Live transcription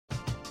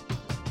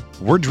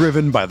We're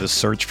driven by the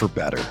search for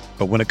better.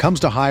 But when it comes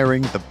to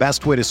hiring, the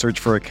best way to search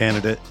for a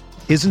candidate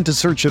isn't to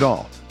search at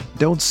all.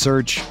 Don't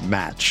search,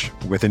 match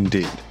with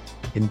Indeed.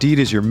 Indeed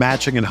is your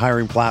matching and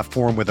hiring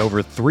platform with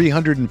over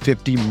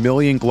 350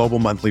 million global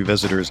monthly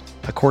visitors,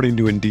 according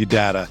to Indeed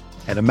data,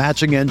 and a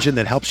matching engine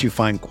that helps you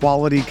find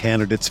quality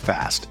candidates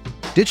fast.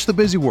 Ditch the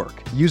busy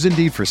work. Use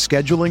Indeed for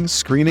scheduling,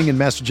 screening, and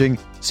messaging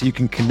so you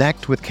can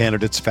connect with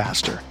candidates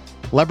faster.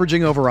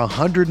 Leveraging over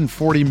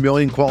 140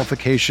 million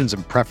qualifications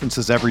and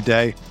preferences every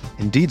day,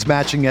 Indeed's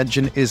matching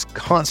engine is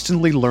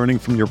constantly learning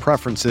from your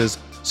preferences,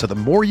 so the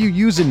more you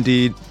use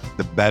Indeed,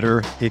 the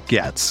better it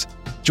gets.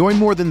 Join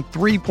more than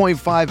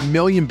 3.5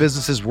 million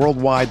businesses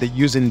worldwide that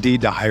use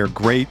Indeed to hire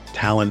great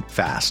talent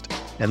fast.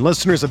 And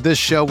listeners of this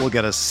show will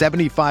get a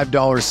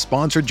 $75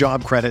 sponsored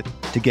job credit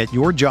to get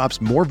your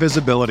jobs more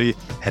visibility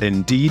at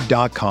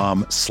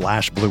Indeed.com/Blue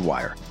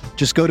Wire.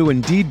 Just go to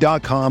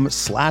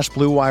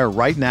Indeed.com/Blue Wire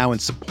right now and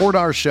support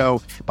our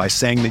show by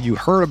saying that you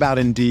heard about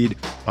Indeed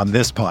on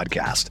this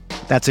podcast.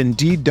 That's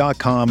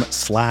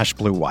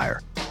Indeed.com/Blue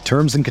Wire.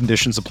 Terms and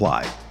conditions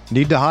apply.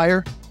 Need to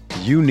hire?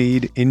 You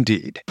need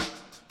Indeed.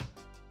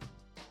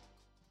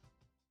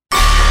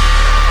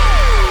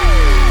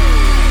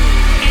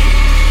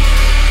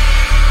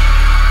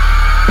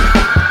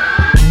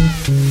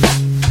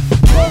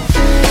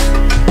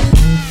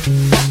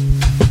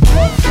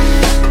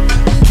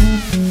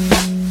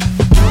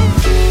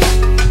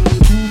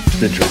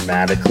 The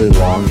dramatically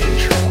long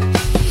intro.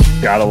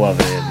 Gotta love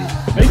it, Andy.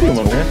 Thank you,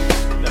 my man.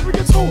 Never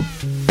gets old.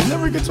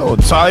 Never gets old.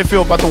 That's how I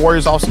feel about the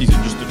Warriors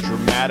offseason. Just a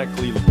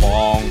dramatically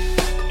long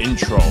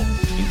intro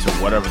into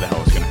whatever the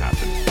hell is going to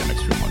happen in the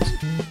next few months.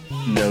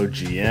 No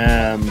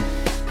GM.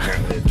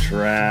 The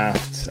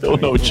draft. Still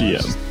no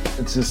GM.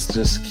 It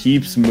just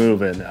keeps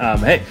moving.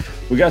 Hey,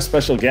 we got a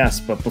special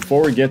guest, but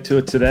before we get to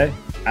it today,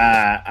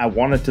 I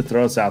wanted to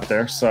throw this out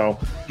there. So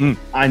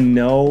I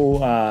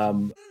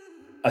know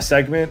a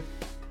segment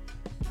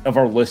of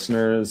our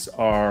listeners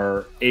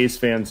are A's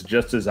fans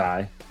just as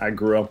I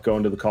grew up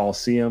going to the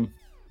Coliseum.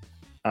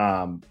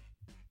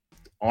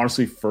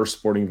 Honestly, first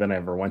sporting event I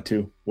ever went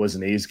to was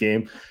an A's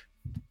game.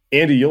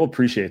 Andy, you'll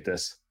appreciate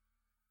this.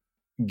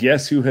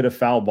 Guess who hit a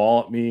foul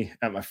ball at me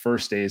at my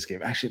first A's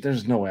game? Actually,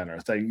 there's no way on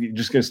earth. You're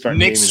just going to start.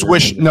 Nick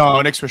Swish.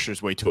 No, Nick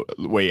Swisher's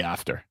way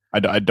after. I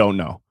don't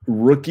know.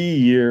 Rookie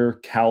year,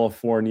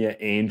 California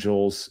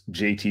Angels,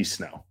 JT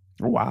Snow.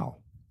 Wow.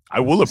 I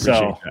will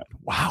appreciate that.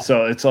 Wow.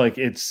 So it's like,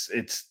 it's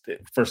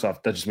first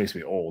off, that just makes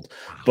me old,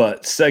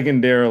 but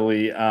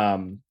secondarily,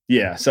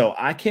 yeah. So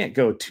I can't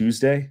go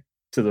Tuesday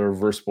to the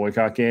reverse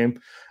boycott game.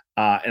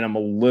 And I'm a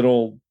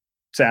little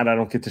sad I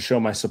don't get to show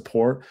my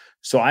support.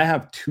 So I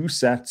have 2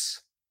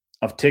 sets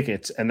of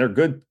tickets and they're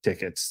good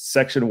tickets.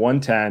 Section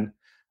 110.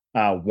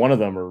 One of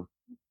them are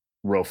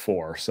row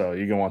 4. So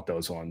you're going to want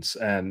those ones.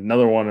 And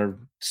another one are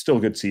still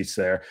good seats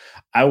there.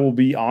 I will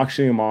be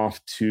auctioning them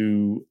off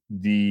to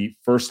the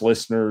first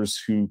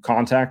listeners who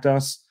contact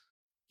us.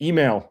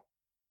 Email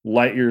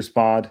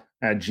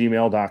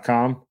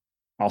lightyearspod@gmail.com.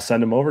 I'll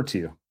send them over to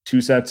you.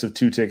 2 sets of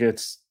 2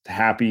 tickets.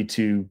 Happy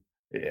to.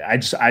 I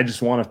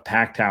just want a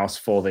packed house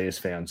full of A's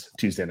fans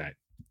Tuesday night.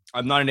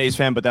 I'm not an A's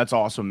fan, but that's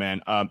awesome,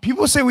 man.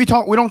 People say we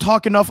don't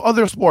talk enough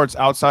other sports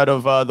outside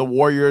of the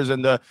Warriors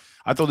and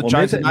I thought the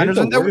Giants and Niners,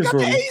 and then we got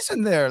the A's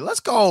in there. Let's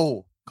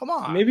go. Come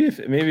on. Maybe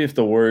if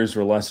the Warriors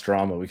were less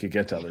drama, we could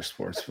get to other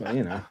sports. But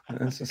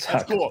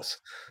that's cool.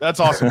 That's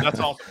awesome.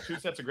 That's awesome. 2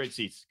 sets of great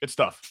seats. Good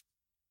stuff.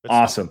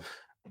 Awesome.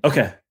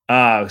 Okay.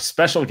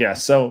 Special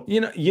guest. So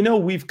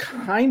we've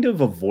kind of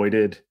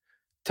avoided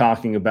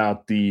talking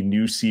about the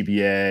new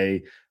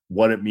CBA,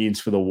 what it means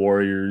for the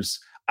Warriors.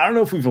 I don't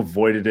know if we've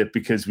avoided it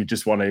because we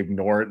just want to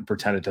ignore it and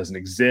pretend it doesn't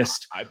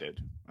exist. I did.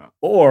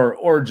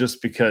 Or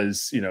just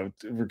because,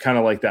 we're kind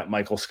of like that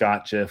Michael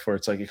Scott gif where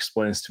it's like,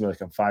 explain this to me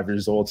like I'm 5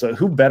 years old. So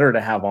who better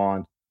to have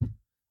on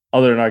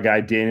other than our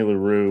guy, Danny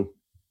LaRue,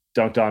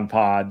 Dunked On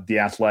Pod, The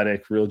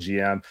Athletic, Real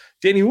GM.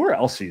 Danny, where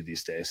else are you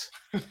these days?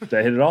 Did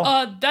I hit it all?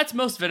 That's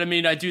most of it. I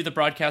mean, I do the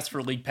broadcast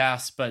for League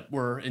Pass, but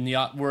we're in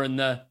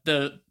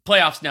the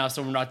playoffs now,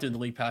 so we're not doing the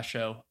League Pass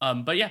show.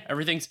 But yeah,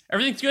 everything's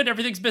good.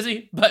 Everything's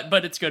busy,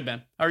 but it's good,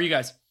 man. How are you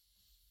guys?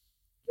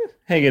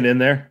 Hanging in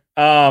there.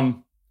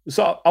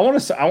 So I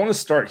want to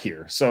start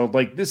here. So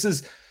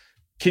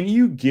can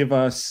you give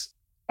us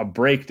a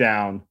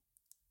breakdown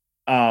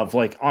of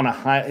on a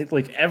high,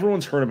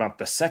 everyone's heard about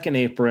the second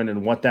apron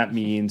and what that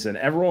means. And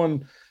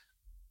everyone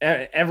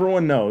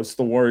knows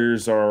the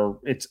Warriors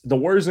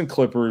and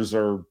Clippers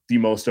are the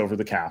most over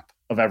the cap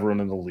of everyone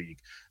in the league.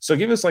 So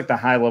give us the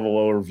high level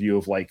overview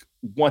of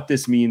what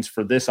this means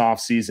for this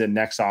offseason,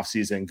 next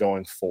offseason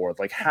going forward.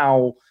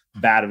 How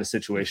bad of a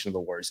situation are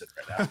the Warriors in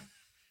right now?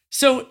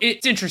 So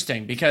it's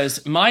interesting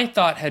because my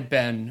thought had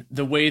been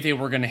the way they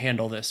were going to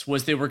handle this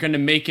was they were going to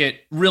make it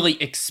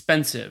really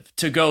expensive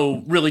to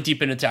go really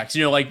deep into tax.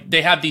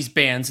 They have these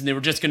bans and they were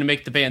just going to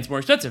make the bans more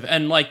expensive.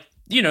 And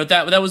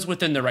that was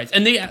within their rights.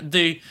 And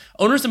the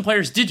owners and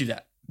players did do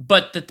that.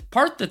 But the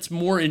part that's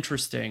more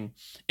interesting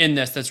in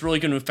this, that's really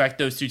going to affect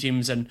those two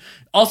teams, and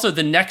also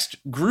the next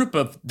group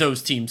of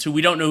those teams who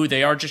we don't know who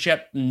they are just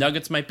yet.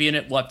 Nuggets might be in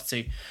it. We'll have to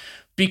see.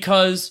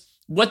 Because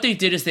what they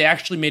did is they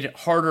actually made it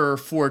harder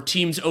for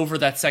teams over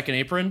that second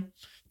apron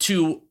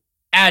to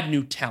add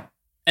new talent.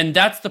 And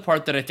that's the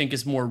part that I think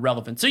is more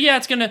relevant. So yeah,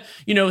 it's going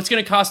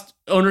to cost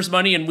owners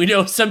money. And we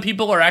know some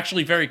people are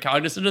actually very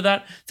cognizant of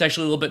that. It's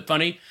actually a little bit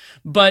funny,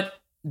 but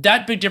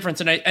that big difference.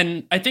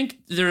 And I think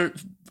there,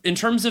 in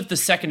terms of the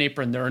second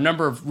apron, there are a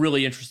number of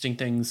really interesting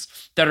things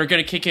that are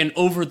going to kick in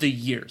over the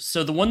years.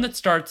 So the one that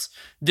starts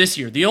this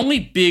year, the only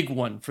big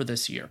one for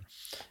this year,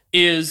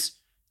 is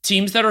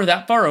teams that are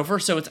that far over.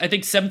 So it's, I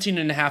think,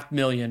 17.5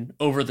 million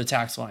over the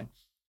tax line.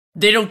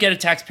 They don't get a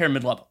taxpayer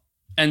mid-level.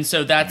 And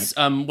so that's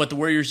what the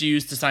Warriors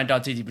used to sign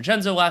Dante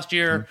DiVincenzo last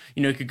year.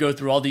 You could go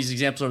through all these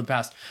examples over the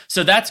past.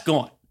 So that's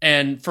gone.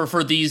 And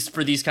for these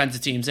kinds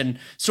of teams, and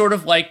sort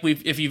of like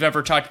if you've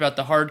ever talked about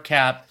the hard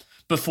cap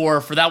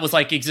before, for that was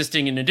like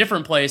existing in a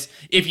different place.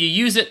 If you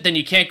use it, then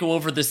you can't go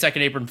over the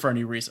second apron for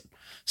any reason.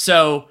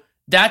 So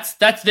that's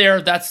there.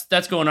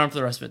 That's going on for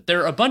the rest of it.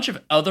 There are a bunch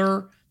of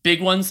other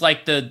big ones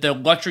like the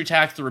luxury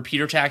tax, the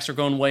repeater tax are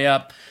going way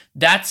up.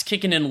 That's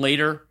kicking in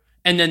later.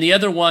 And then the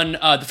other one,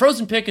 the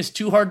frozen pick, is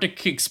too hard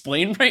to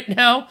explain right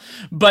now,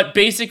 but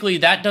basically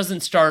that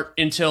doesn't start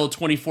until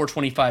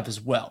 24-25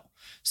 as well.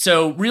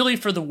 So really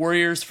for the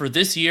Warriors for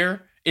this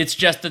year, it's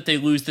just that they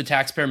lose the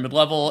taxpayer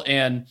mid-level,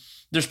 and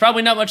there's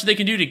probably not much they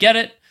can do to get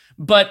it.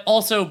 But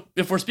also,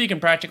 if we're speaking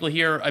practically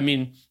here, I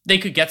mean, they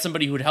could get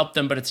somebody who would help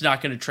them, but it's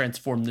not going to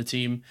transform the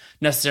team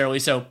necessarily.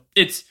 So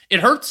it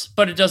hurts,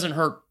 but it doesn't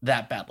hurt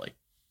that badly.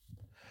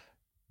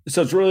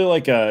 So it's really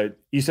like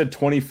you said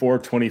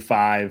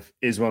 24-25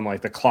 is when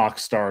like the clock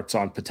starts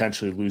on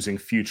potentially losing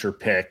future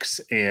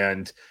picks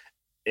and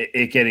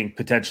it getting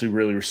potentially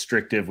really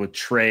restrictive with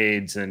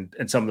trades and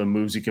some of the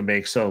moves you can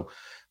make. So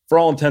for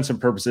all intents and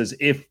purposes,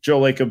 if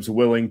Joe Lacob's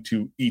willing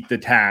to eat the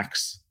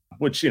tax,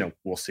 which,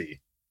 we'll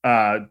see,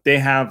 they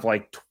have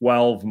like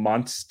 12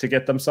 months to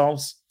get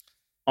themselves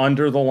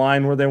under the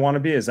line where they want to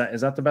be. Is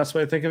that the best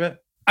way to think of it?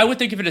 I would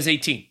think of it as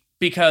 18.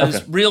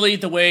 Because really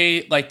the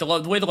way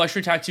the way the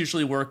luxury tax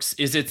usually works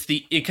is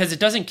because it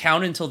doesn't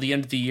count until the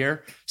end of the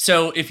year.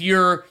 So if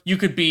you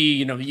could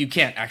be, you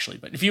can't actually,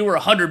 but if you were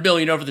 100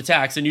 million over the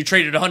tax and you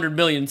traded 100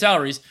 million in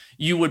salaries,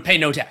 you would pay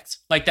no tax.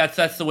 Like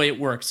that's the way it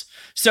works.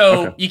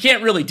 So you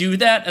can't really do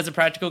that as a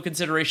practical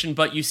consideration,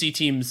 but you see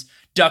teams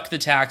duck the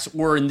tax,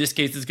 or in this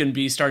case, it's going to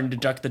be starting to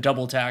duck the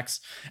double tax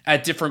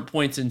at different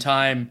points in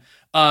time.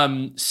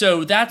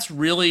 So that's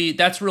really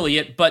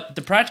it. But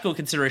the practical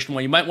consideration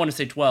why you might want to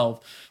say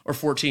 12 or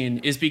 14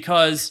 is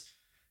because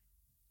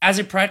as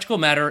a practical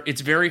matter,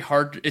 it's very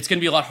hard. It's going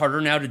to be a lot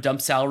harder now to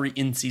dump salary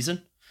in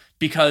season,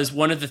 because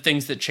one of the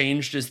things that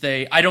changed is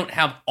I don't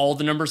have all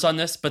the numbers on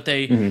this, but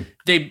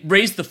they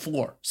raised the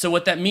floor. So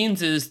what that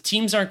means is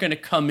teams aren't going to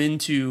come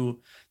into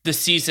the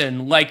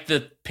season like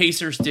the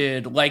Pacers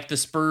did, like the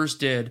Spurs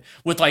did,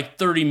 with like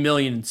 30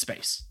 million in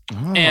space.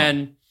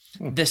 And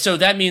so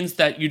that means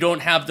that you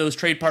don't have those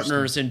trade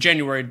partners in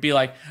January to be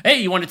like,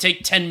 hey, you want to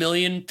take 10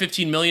 million,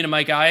 15 million of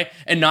my guy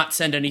and not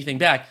send anything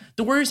back.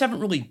 The Warriors haven't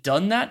really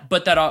done that,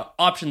 but that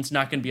option's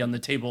not going to be on the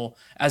table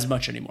as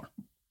much anymore.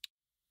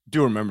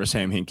 Do remember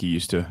Sam Hinkie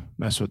used to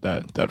mess with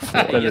that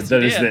floor.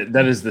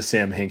 that is the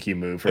Sam Hinkie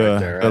move right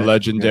there. Right? The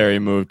legendary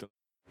move.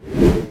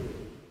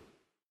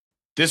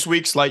 This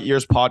week's Light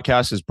Years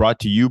podcast is brought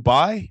to you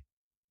by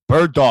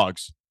Bird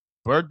Dogs.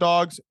 Bird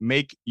Dogs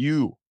make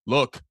you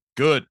look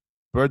good.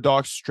 Bird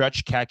Dogs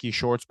stretch khaki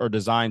shorts are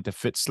designed to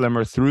fit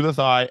slimmer through the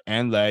thigh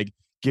and leg,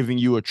 giving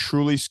you a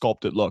truly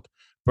sculpted look.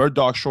 Bird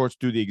Dog shorts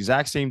do the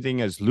exact same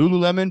thing as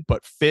Lululemon,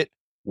 but fit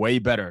way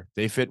better.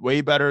 They fit way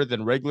better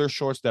than regular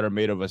shorts that are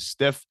made of a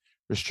stiff,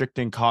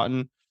 restricting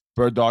cotton.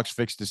 Bird Dogs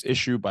fixed this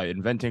issue by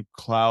inventing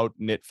cloud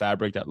knit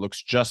fabric that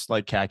looks just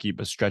like khaki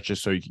but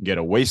stretches so you can get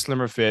a way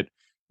slimmer fit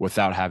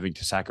without having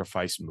to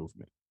sacrifice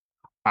movement.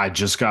 I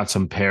just got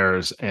some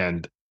pairs,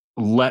 and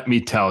let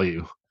me tell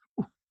you,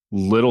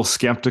 little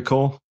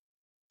skeptical,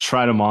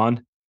 tried them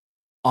on,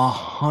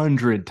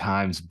 100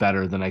 times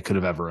better than I could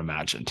have ever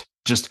imagined.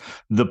 Just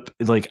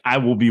I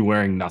will be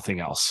wearing nothing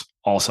else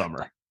all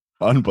summer.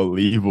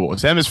 Unbelievable.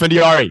 Sam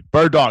Esfandiari,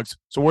 Bird Dogs.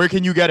 So where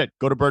can you get it?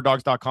 Go to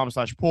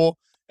birddogs.com/pool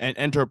and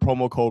enter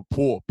promo code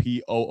POOL,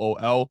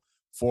 POOL,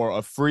 for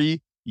a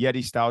free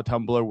Yeti style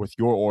tumbler with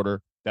your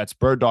order. That's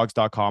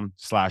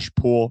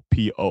birddogs.com/pool,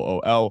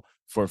 POOL,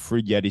 for a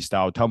free Yeti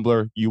style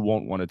tumbler. You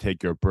won't want to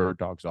take your Bird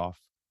Dogs off.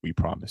 We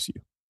promise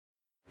you.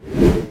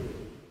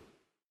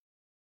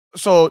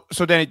 So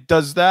Danny,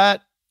 does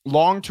that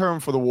long term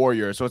for the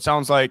Warriors? So it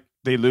sounds like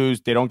they lose,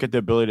 they don't get the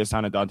ability to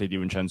sign a Dante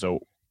DiVincenzo.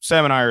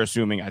 Sam and I are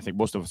assuming, I think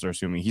most of us are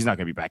assuming, he's not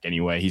going to be back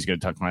anyway. He's going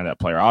to decline that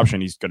player option.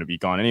 He's going to be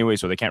gone anyway,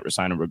 so they can't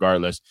resign him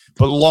regardless.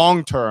 But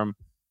long term,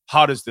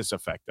 how does this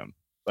affect them?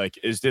 Like,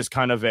 is this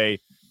kind of I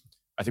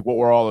think what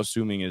we're all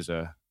assuming is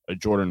a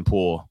Jordan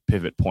Poole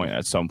pivot point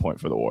at some point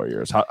for the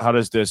Warriors. How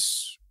does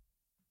this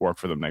work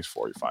for the next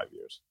 4 or 5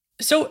 years?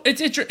 So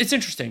it's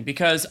interesting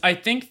because I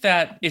think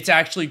that it's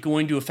actually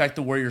going to affect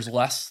the Warriors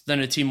less than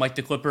a team like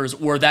the Clippers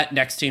or that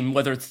next team,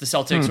 whether it's the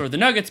Celtics or the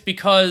Nuggets,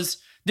 because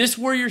this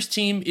Warriors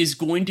team is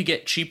going to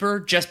get cheaper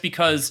just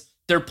because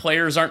their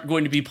players aren't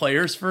going to be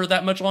players for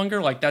that much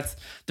longer. Like that's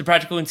the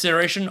practical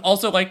consideration.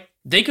 Also, like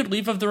they could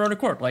leave of their own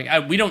accord.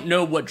 Like we don't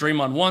know what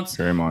Draymond wants.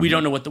 We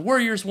don't know what the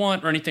Warriors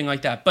want or anything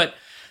like that. But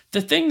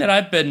the thing that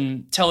I've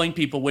been telling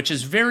people, which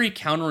is very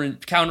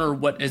counter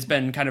what has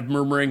been kind of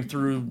murmuring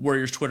through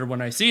Warriors Twitter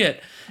when I see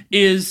it,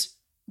 is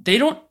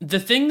the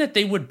thing that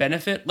they would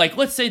benefit, like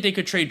let's say they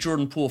could trade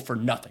Jordan Poole for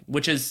nothing,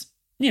 which is,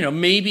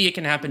 maybe it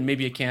can happen,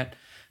 maybe it can't.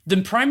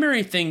 The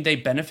primary thing they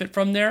benefit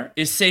from there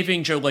is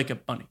saving Joe Lacob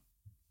money.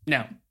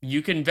 Now,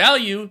 you can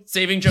value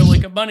saving Joe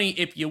Lacob money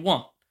if you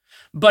want,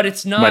 but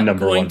it's not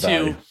going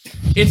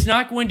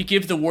to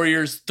give the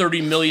Warriors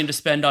 $30 million to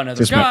spend on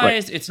other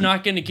guys. It's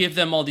not going to give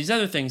them all these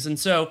other things. And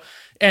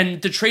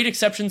the trade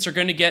exceptions are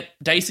going to get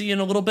dicey in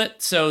a little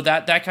bit. So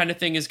that kind of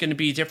thing is going to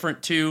be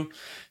different too.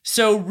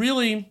 So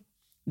really,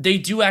 they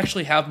do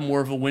actually have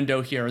more of a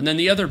window here. And then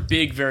the other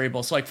big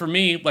variable. So like for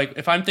me, like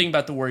if I'm thinking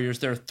about the Warriors,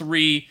 there are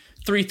three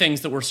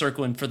things that we're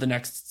circling for the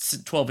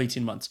next 12,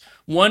 18 months.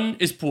 One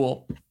is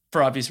Poole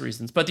for obvious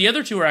reasons, but the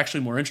other two are actually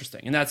more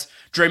interesting. And that's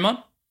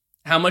Draymond.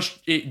 How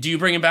much do you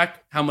bring him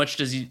back? How much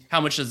does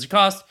it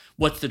cost?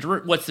 What's the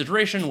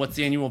duration? What's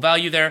the annual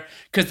value there?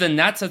 Because then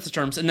that sets the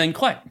terms. And then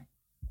Clay,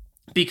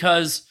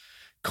 because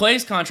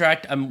Clay's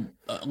contract, I'm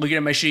looking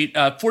at my sheet,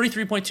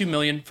 $43.2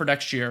 million for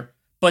next year,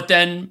 but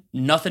then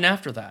nothing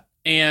after that.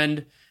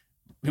 And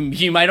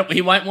he might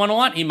want a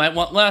lot. He might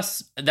want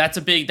less. That's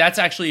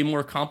actually a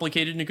more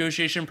complicated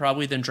negotiation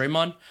probably than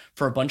Draymond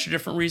for a bunch of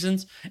different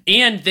reasons.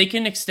 And they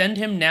can extend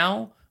him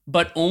now,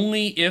 but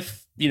only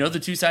if the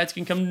two sides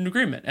can come to an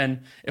agreement.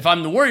 And if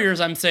I'm the Warriors,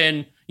 I'm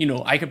saying,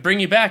 I could bring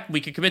you back.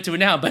 We could commit to it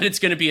now, but it's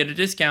going to be at a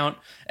discount.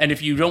 And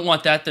if you don't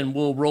want that, then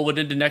we'll roll it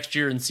into next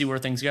year and see where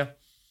things go.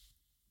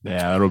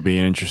 Yeah, that'll be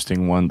an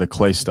interesting one. The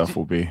Clay stuff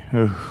will be.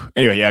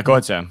 Anyway, yeah, go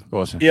ahead, Sam.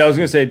 Yeah, I was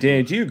going to say,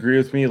 Danny, do you agree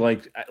with me?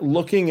 Like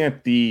looking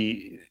at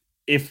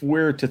if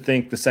we're to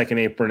think the second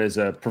apron is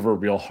a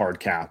proverbial hard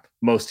cap,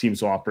 most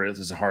teams will operate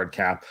as a hard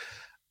cap.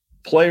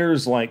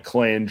 Players like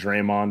Clay and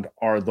Draymond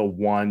are the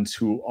ones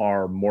who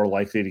are more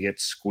likely to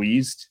get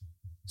squeezed,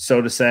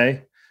 so to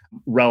say,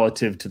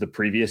 relative to the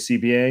previous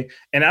CBA.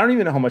 And I don't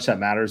even know how much that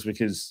matters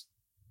because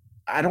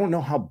I don't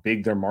know how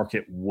big their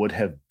market would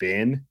have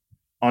been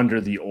under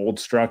the old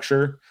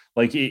structure.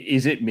 Like,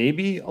 is it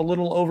maybe a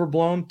little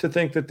overblown to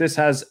think that this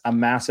has a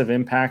massive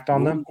impact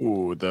on them?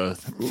 For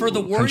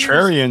the Warriors,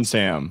 contrarian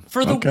Sam.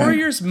 For the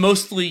Warriors,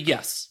 mostly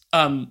yes.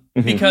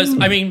 Because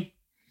I mean,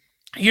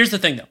 here's the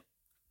thing though.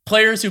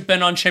 Players who've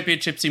been on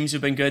championship teams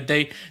who've been good,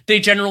 they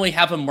generally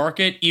have a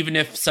market, even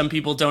if some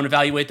people don't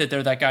evaluate that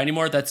they're that guy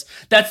anymore. That's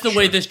the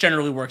way this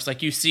generally works.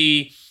 Like you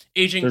see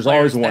aging there's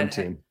players. There's always one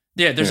team.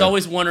 Yeah, there's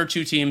always one or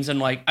two teams, and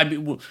like I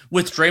mean,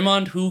 with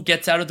Draymond, who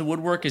gets out of the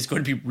woodwork is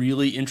going to be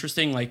really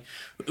interesting. Like,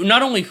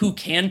 not only who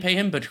can pay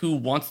him, but who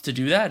wants to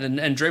do that. And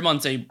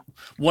Draymond's a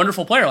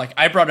wonderful player. Like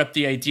I brought up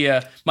the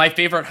idea, my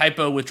favorite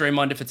hypo with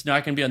Draymond, if it's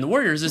not going to be on the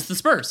Warriors, is the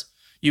Spurs.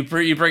 You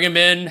bring him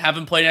in, have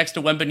him play next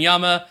to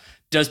Wembanyama.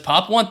 Does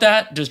Pop want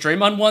that? Does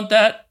Draymond want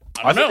that?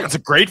 I think that's a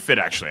great fit,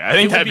 actually. I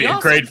think that'd be awesome.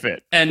 A great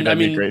fit. And I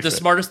mean,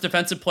 smartest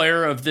defensive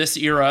player of this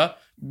era.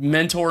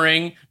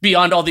 Mentoring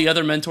beyond all the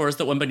other mentors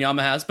that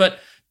Wembanyama has, but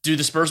do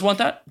the Spurs want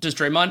that? Does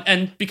Draymond?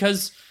 And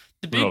because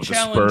the big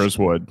challenge, the Spurs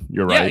would.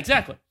 You're right. Yeah,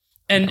 exactly.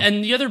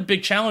 And the other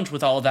big challenge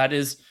with all of that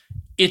is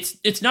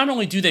it's not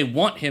only do they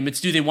want him, it's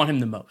do they want him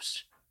the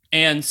most.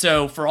 And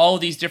so for all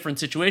of these different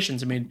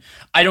situations, I mean,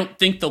 I don't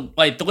think the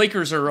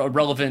Lakers are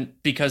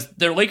relevant because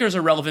they're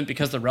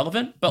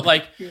relevant, but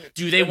like,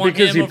 do they want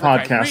because him he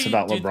podcasts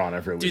about LeBron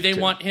every week? Do they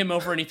want him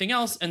over anything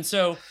else? And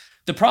so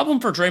the problem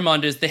for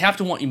Draymond is they have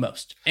to want you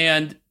most.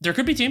 And there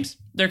could be teams.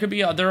 There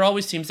are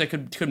always teams that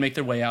could make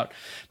their way out.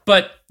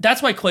 But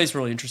that's why Clay's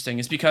really interesting,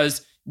 is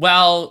because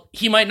while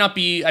he might not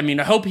be, I mean,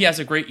 I hope he has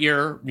a great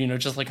year,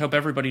 just like hope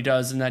everybody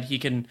does, and that he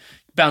can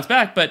bounce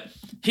back. But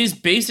his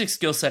basic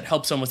skill set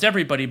helps almost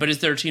everybody. But is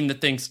there a team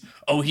that thinks,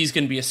 oh, he's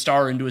going to be a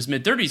star into his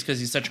mid-30s because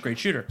he's such a great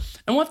shooter?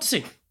 And we'll have to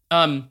see.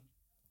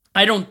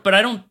 I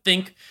don't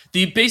think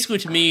basically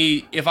to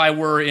me, if I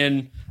were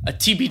in a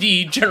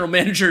TBD general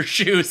manager's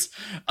shoes,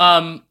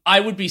 I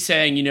would be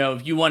saying,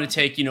 if you want to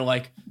take,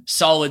 like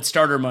solid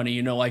starter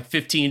money, like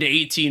 15 to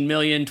 18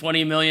 million,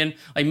 20 million,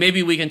 like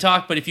maybe we can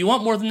talk. But if you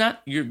want more than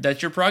that,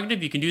 that's your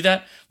prerogative. You can do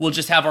that. We'll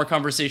just have our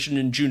conversation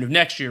in June of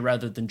next year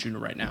rather than June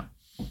of right now.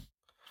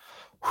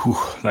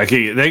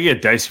 They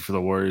get dicey for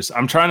the Warriors.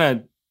 I'm trying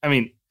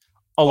to,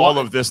 all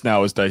of this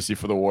now is dicey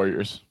for the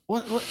Warriors.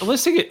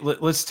 Let's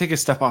take a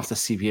step off the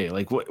CBA.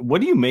 Like,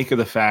 what do you make of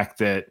the fact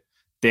that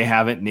they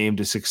haven't named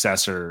a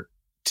successor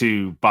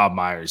to Bob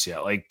Myers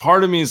yet? Like,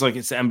 part of me is like,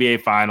 it's the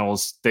NBA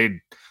Finals.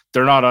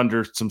 They're not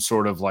under some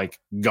sort of like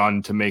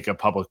gun to make a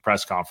public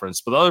press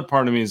conference. But the other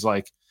part of me is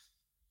like,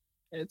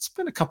 it's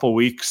been a couple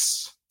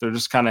weeks. They're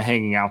just kind of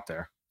hanging out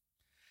there.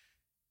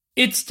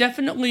 It's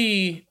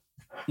definitely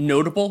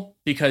notable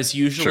because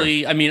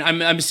usually, sure. I mean,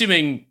 I'm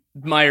assuming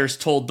Myers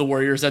told the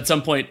Warriors at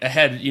some point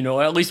ahead,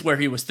 at least where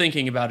he was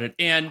thinking about it.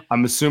 And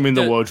I'm assuming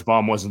the Woj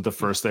bomb wasn't the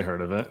first they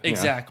heard of it.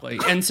 Exactly.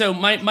 Yeah. And so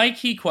my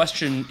key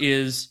question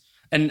is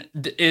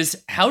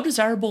how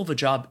desirable of a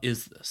job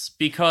is this?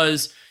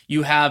 Because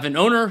you have an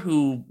owner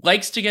who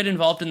likes to get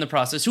involved in the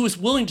process, who is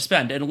willing to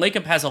spend, and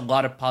Lacob has a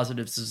lot of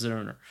positives as an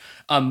owner,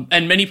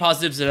 and many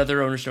positives that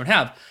other owners don't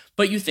have.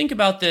 But you think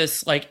about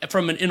this like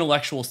from an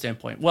intellectual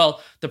standpoint.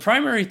 Well, the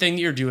primary thing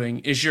that you're doing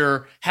is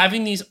you're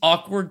having these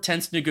awkward,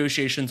 tense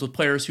negotiations with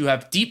players who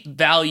have deep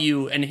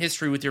value and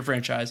history with your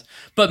franchise,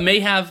 but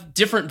may have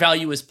different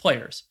value as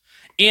players.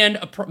 And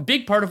a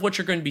big part of what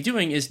you're going to be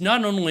doing is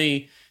not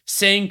only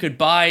saying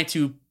goodbye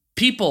to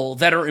people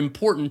that are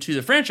important to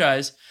the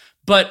franchise,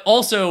 but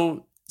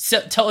also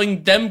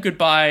telling them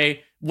goodbye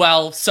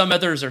while some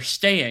others are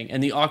staying,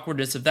 and the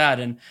awkwardness of that.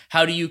 And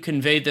how do you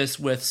convey this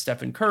with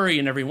Stephen Curry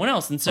and everyone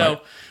else? And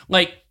so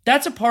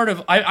that's a part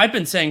of, I've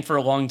been saying for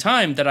a long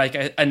time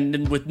that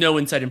and with no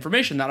inside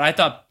information, that I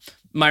thought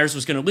Myers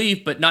was going to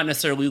leave, but not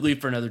necessarily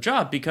leave for another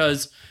job,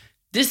 because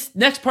this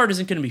next part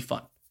isn't going to be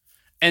fun.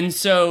 And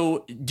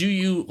so do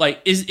you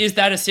is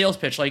that a sales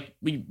pitch? Like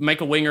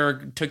Michael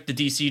Winger took the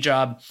DC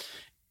job.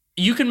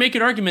 You can make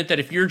an argument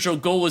that if your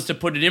goal is to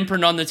put an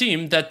imprint on the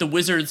team, that the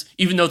Wizards,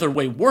 even though they're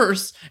way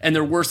worse and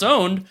they're worse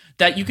owned,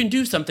 that you can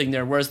do something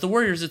there. Whereas the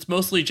Warriors, it's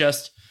mostly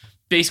just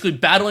basically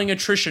battling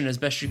attrition as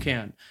best you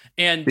can.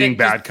 And being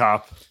bad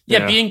cop.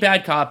 Yeah, being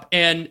bad cop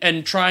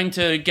and trying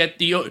to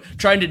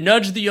trying to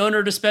nudge the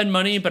owner to spend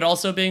money, but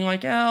also being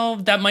like, oh,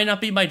 that might not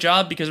be my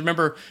job, because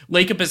remember,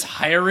 Lacob is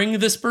hiring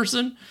this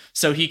person,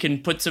 so he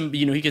can put some,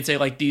 he can say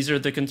like, these are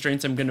the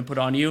constraints I'm going to put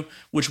on you,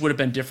 which would have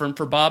been different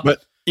for Bob.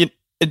 But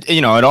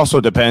it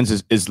also depends.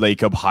 Is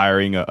Lacob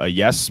hiring a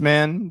yes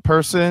man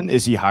person?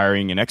 Is he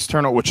hiring an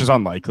external, which is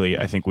unlikely?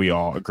 I think we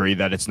all agree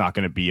that it's not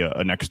going to be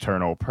an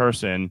external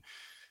person.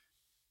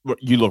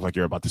 You look like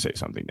you're about to say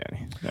something,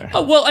 Danny.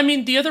 Well, I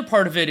mean, the other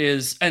part of it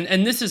is,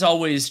 and this is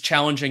always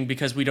challenging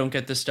because we don't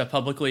get this stuff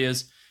publicly,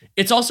 is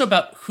it's also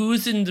about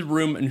who's in the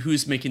room and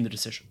who's making the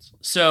decisions.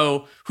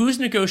 So who's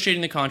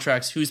negotiating the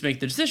contracts, who's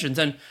making the decisions.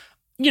 And,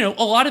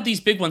 a lot of these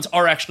big ones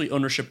are actually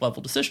ownership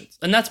level decisions,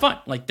 and that's fine.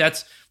 Like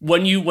that's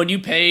when you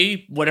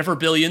pay whatever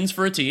billions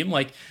for a team,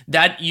 like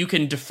that, you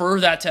can defer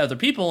that to other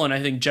people. And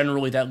I think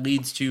generally that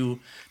leads to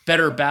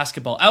better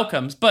basketball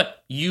outcomes,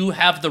 but you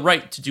have the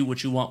right to do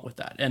what you want with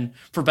that, and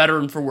for better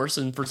and for worse.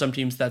 And for some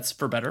teams that's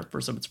for better, for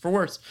some it's for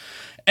worse.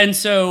 And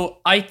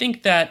so I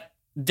think that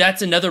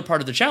that's another part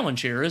of the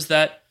challenge here, is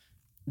that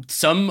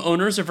some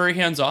owners are very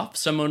hands-off,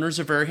 some owners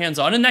are very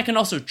hands-on, and that can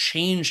also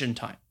change in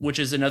time, which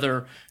is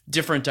another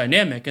different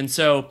dynamic. And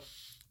so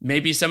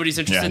maybe somebody's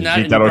interested in that.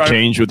 You think that'll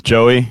change with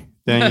Joey?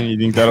 Then you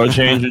think that'll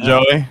change with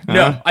Joey?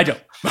 No, I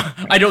don't.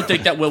 I don't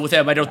think that will with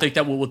him. I don't think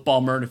that will with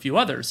Ballmer and a few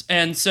others.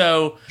 And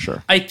so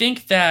I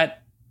think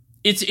that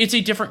it's a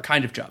different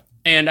kind of job.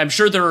 And I'm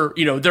sure there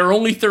are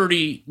only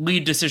 30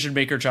 lead decision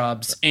maker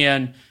jobs,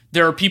 and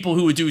there are people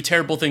who would do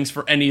terrible things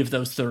for any of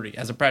those 30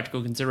 as a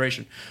practical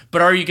consideration.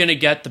 But are you going to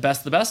get the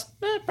best of the best?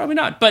 Probably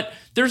not. But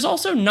there's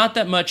also not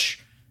that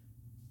much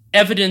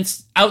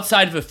evidence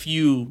outside of a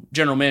few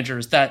general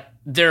managers that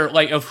they're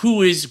like of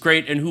who is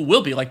great and who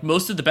will be. Like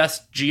most of the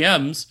best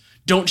GMs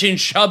don't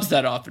change jobs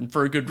that often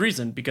for a good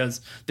reason, because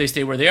they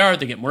stay where they are,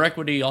 they get more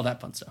equity, all that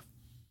fun stuff.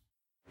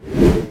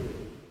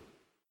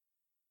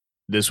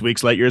 This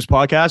week's Light Years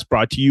podcast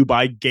brought to you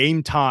by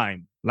Game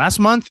Time. Last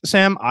month,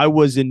 Sam, I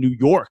was in New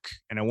York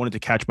and I wanted to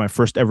catch my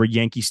first ever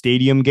Yankee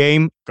Stadium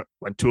game.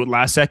 Went to it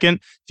last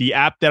second. The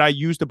app that I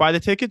used to buy the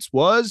tickets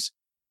was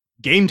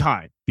Game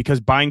Time,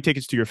 because buying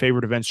tickets to your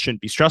favorite events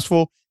shouldn't be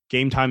stressful.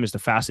 Game Time is the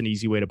fast and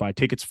easy way to buy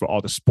tickets for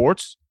all the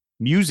sports,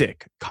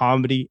 music,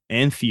 comedy,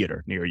 and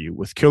theater near you.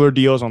 With killer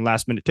deals on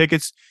last-minute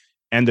tickets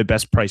and the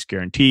best price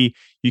guarantee,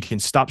 you can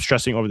stop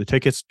stressing over the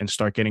tickets and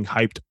start getting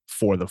hyped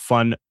for the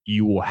fun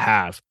you will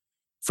have.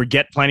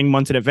 Forget planning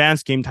months in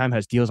advance. Game Time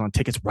has deals on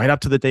tickets right up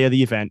to the day of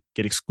the event.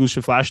 Get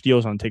exclusive flash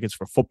deals on tickets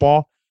for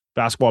football,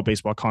 basketball,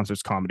 baseball,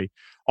 concerts, comedy,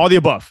 all the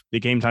above. The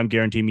Game Time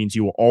guarantee means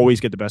you will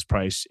always get the best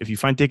price. If you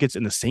find tickets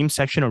in the same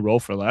section or row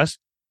for less,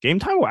 Game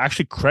Time will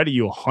actually credit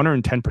you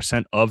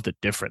 110% of the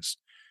difference.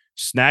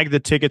 Snag the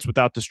tickets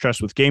without the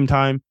stress with Game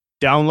Time.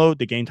 Download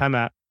the Game Time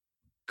app,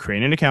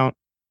 create an account,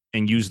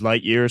 and use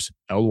Light Years,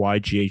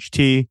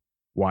 LYGHTYERS,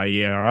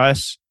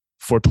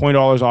 for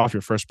 $20 off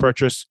your first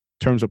purchase.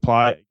 Terms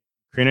apply.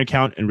 Create an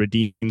account and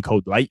redeem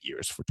code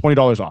LIGHTYEARS for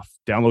 $20 off.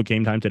 Download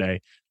Game Time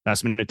today.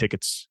 Last minute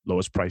tickets,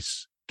 lowest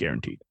price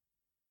guaranteed.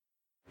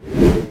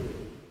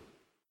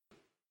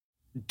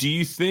 Do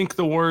you think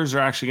the Warriors are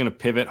actually going to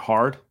pivot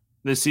hard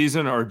this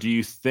season, or do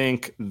you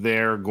think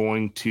they're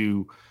going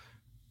to,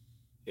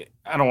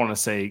 I don't want to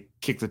say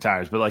kick the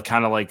tires, but like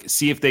kind of like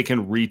see if they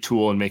can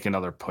retool and make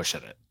another push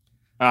at it?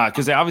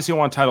 Because they obviously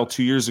won a title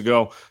 2 years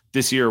ago.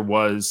 This year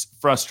was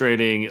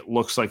frustrating. It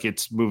looks like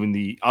it's moving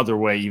the other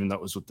way, even though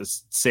it was with the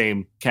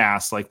same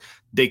cast. Like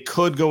they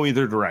could go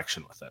either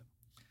direction with it.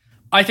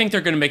 I think they're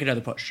going to make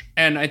another push.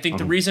 And I think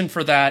the reason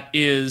for that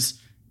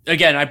is,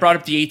 again, I brought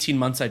up the 18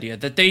 months idea,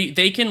 that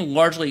they can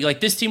largely, like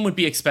this team would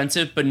be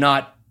expensive, but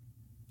not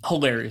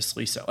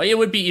hilariously so. It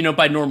would be,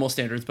 by normal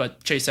standards,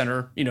 but Chase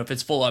Center, if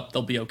it's full up,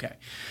 they'll be okay.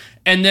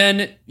 And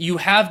then you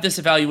have this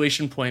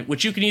evaluation point,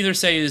 which you can either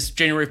say is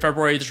January,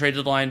 February, the trade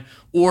deadline,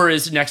 or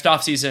is next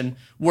offseason,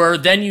 where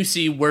then you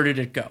see where did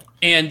it go.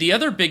 And the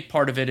other big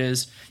part of it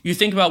is you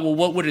think about, well,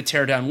 what would a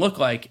teardown look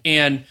like?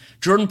 And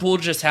Jordan Poole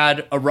just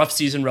had a rough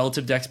season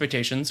relative to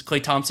expectations.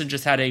 Klay Thompson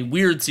just had a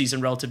weird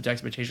season relative to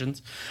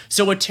expectations.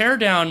 So a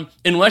teardown,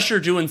 unless you're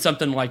doing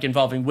something like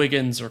involving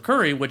Wiggins or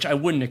Curry, which I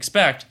wouldn't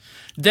expect,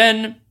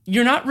 then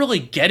you're not really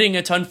getting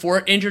a ton for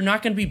it, and you're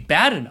not going to be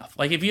bad enough.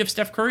 Like if you have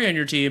Steph Curry on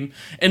your team,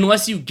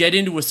 unless you get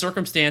into a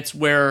circumstance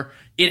where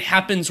it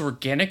happens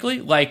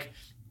organically, like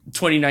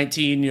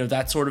 2019,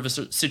 that sort of a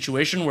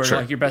situation where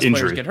like your best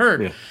players get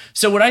hurt. Yeah.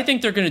 So what I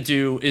think they're going to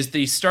do is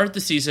they start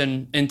the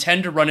season,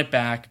 intend to run it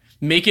back,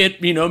 make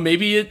it,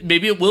 maybe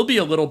it will be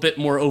a little bit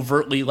more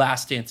overtly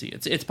last dancey.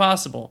 It's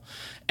possible.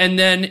 And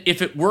then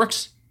if it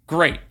works,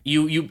 great.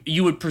 You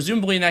would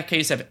presumably in that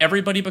case have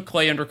everybody but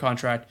Klay under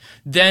contract.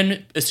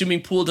 Then,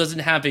 assuming Poole doesn't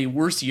have a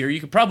worse year, you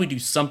could probably do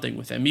something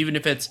with him, even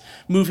if it's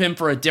move him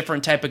for a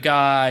different type of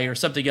guy or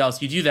something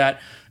else. You do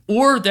that.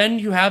 Or then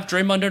you have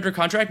Draymond under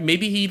contract.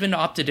 Maybe he even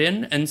opted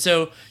in, and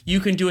so you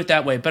can do it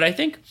that way. But I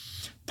think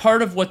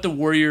part of what the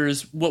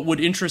Warriors, what would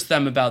interest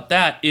them about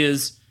that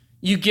is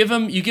you give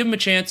them a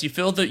chance. You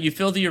fill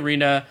the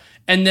arena,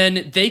 and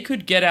then they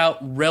could get out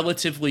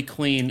relatively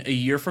clean a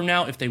year from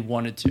now if they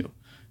wanted to.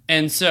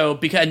 And so,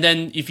 and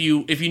then if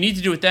you need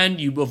to do it, then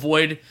you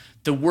avoid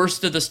the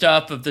worst of the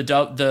stuff of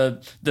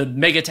the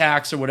mega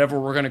tax or whatever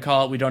we're going to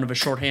call it. We don't have a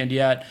shorthand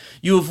yet.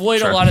 You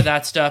avoid a lot of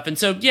that stuff. And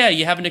so, yeah,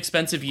 you have an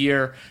expensive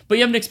year, but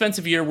you have an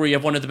expensive year where you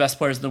have one of the best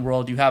players in the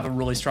world. You have a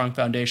really strong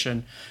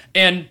foundation.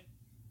 And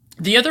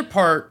the other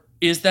part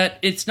is that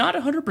it's not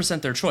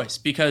 100% their choice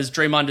because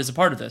Draymond is a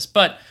part of this.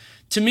 But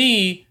to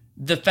me,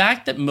 the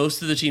fact that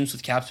most of the teams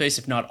with cap space,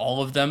 if not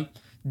all of them,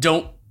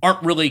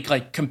 aren't really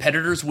like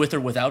competitors with or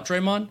without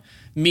Draymond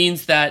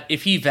means that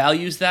if he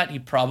values that, he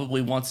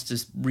probably wants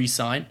to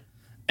re-sign.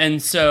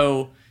 And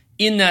so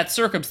in that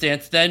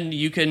circumstance, then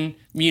you can,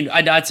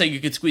 I'd say you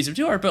could squeeze him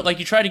too hard, but like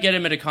you try to get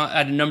him at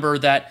a number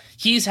that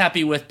he's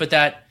happy with, but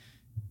that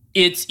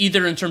it's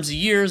either in terms of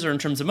years or in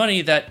terms of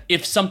money that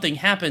if something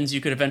happens, you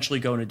could eventually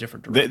go in a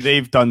different direction.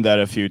 They've done that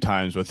a few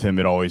times with him.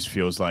 It always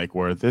feels like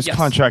where this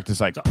contract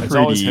is like it's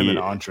always him and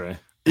Andre.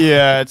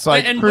 Yeah, it's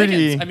like and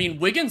pretty.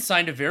 Wiggins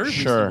signed a very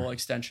reasonable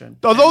extension.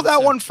 Although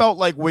that one felt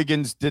like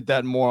Wiggins did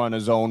that more on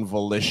his own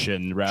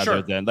volition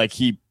rather than like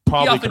he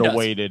probably could have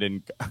waited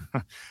and.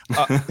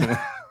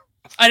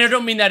 I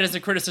don't mean that as a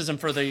criticism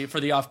for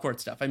the off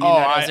court stuff. I mean,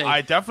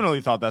 I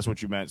definitely thought that's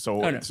what you meant. So,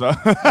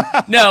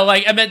 no,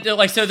 like I meant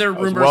like so there are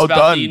rumors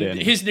about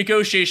his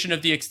negotiation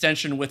of the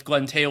extension with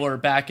Glenn Taylor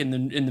back in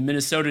the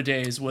Minnesota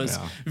days was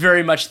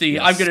very much I'm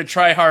going to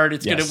try hard.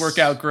 It's going to work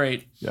out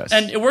great,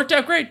 and it worked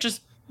out great.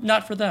 Just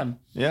not for them.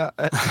 Yeah.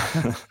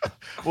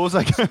 Well, it's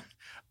like,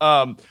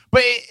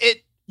 but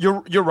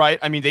you're right.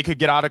 I mean, they could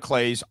get out of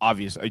Klay's.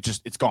 Obviously,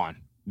 it's gone,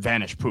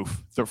 vanished,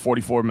 poof. They're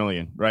 $44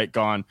 million, right?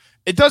 Gone.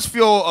 It does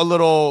feel a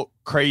little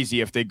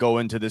crazy if they go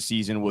into the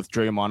season with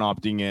Draymond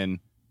opting in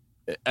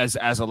as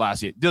a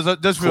last year.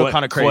 Does feel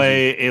kind of crazy.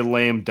 Klay, a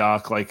lame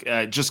duck, like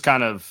just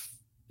kind of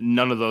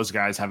none of those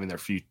guys having their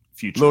future.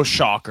 Little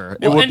shocker.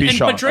 It would be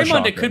but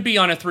Draymond, it could be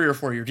on a 3 or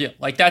 4 year deal.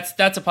 Like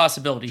that's a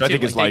possibility. Too. I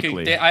think it's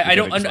likely. I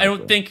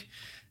don't think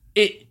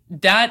it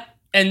that.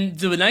 And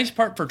the nice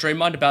part for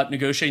Draymond about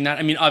negotiating that,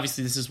 I mean,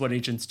 obviously this is what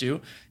agents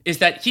do, is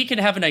that he can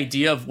have an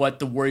idea of what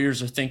the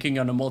Warriors are thinking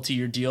on a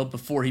multi-year deal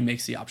before he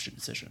makes the option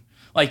decision.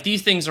 Like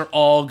these things are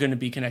all going to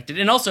be connected,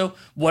 and also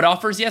what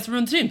offers he has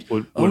from the team.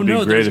 Would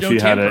be great if he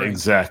had an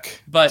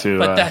exec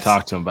to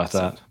talk to him about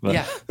that.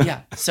 But.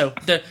 Yeah. So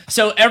the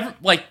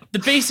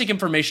basic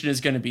information is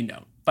going to be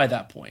known by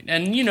that point,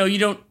 and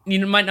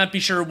you might not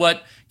be sure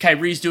what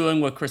Kyrie's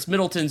doing, what Chris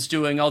Middleton's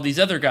doing, all these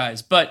other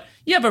guys, but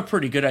you have a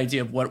pretty good idea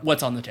of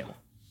what's on the table.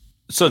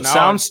 So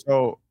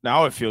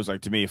now it feels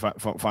like to me.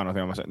 Final thing I'm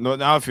gonna say.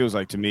 Now it feels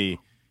like to me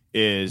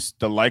is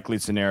the likely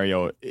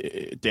scenario,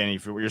 Danny,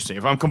 for what you're saying.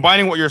 If I'm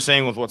combining what you're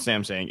saying with what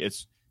Sam's saying,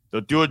 it's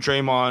they'll do a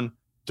Draymond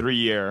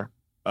 3-year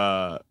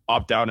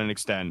opt out and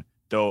extend.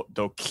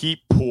 They'll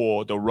keep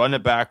Poole. They'll run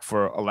it back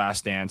for a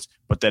last dance,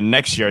 but then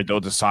next year they'll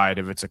decide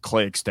if it's a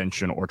Klay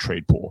extension or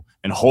trade Poole,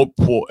 and hope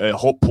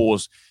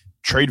Poole's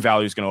trade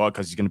value is going to go up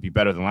because he's going to be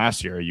better than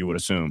last year. You would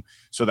assume,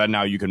 so that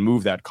now you can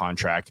move that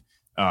contract.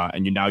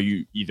 And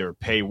you either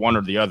pay one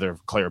or the other,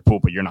 Klay or Poole,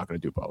 but you're not going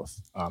to do both.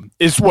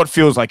 Is what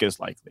feels like is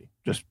likely.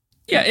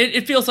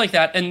 It feels like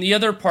that. And the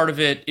other part of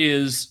it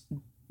is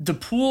the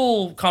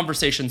Poole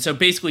conversation. So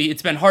basically,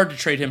 it's been hard to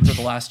trade him for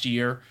the last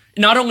year,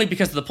 not only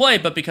because of the play,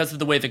 but because of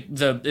the way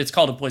it's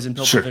called a poison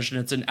pill provision.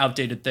 It's an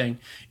outdated thing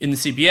in the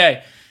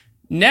CBA.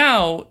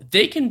 Now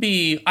they can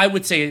be, I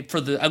would say, for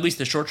at least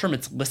the short term,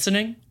 it's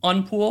listening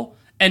on Poole.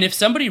 And if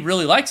somebody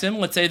really likes him,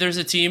 let's say there's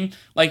a team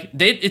like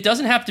it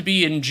doesn't have to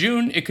be in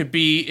June. It could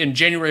be in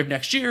January of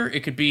next year.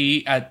 It could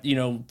be at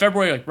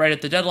February, like right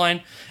at the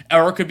deadline,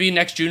 or it could be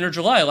next June or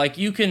July. Like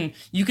you can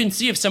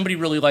see if somebody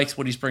really likes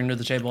what he's bringing to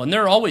the table. And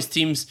there are always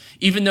teams,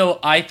 even though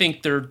I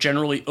think they're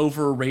generally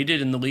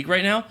overrated in the league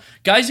right now,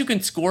 guys who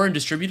can score and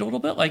distribute a little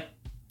bit. Like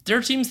there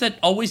are teams that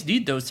always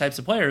need those types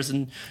of players,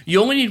 and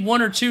you only need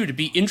one or two to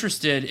be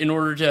interested in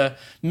order to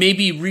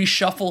maybe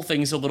reshuffle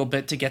things a little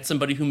bit to get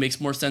somebody who makes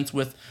more sense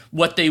with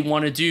what they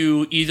want to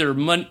do, either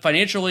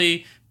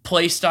financially,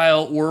 play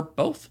style, or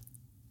both.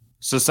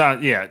 So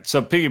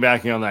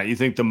piggybacking on that, you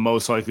think the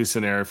most likely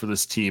scenario for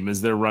this team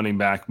is they're running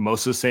back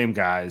most of the same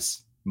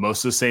guys,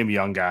 most of the same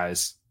young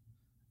guys,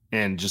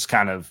 and just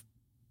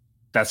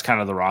that's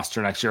kind of the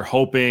roster next year,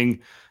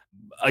 hoping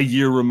a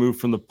year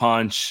removed from the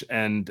punch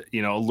and,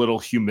 a little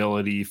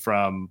humility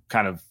from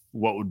kind of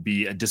what would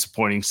be a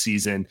disappointing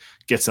season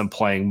gets them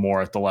playing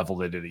more at the level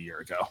they did a year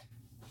ago.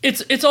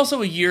 It's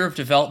also a year of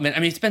development. I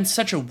mean, it's been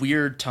such a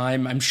weird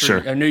time. I'm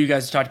sure. I know you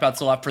guys talked about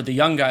this a lot for the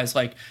young guys.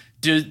 Like,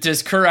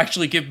 does Kerr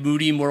actually give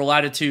Moody more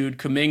latitude,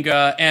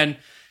 Kuminga? And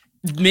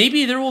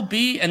maybe there will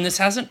be, and this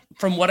hasn't,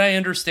 from what I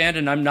understand,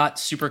 and I'm not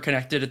super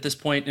connected at this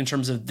point in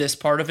terms of this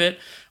part of it,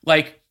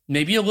 like,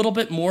 maybe a little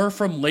bit more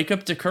from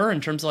Lakeup to Kerr in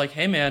terms of like,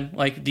 hey man,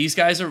 like these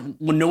guys are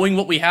knowing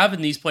what we have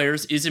in these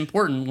players is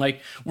important. Like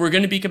we're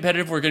going to be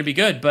competitive, we're going to be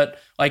good, but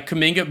like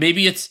Kuminga,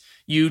 maybe it's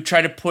you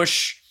try to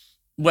push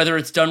whether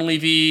it's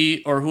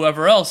Dunleavy or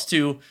whoever else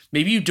to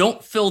maybe you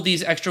don't fill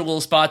these extra little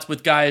spots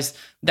with guys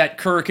that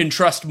Kerr can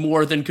trust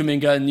more than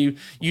Kuminga, and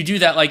you do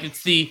that. Like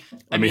it's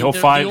he'll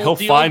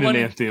find an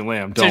Anthony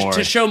Lamb. Don't worry.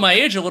 To show my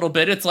age a little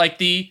bit, it's like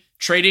the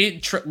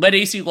let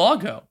AC Law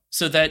go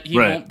so that he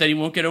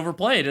won't get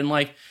overplayed, and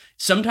like.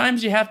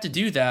 Sometimes you have to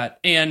do that.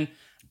 And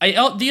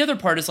the other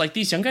part is like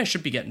these young guys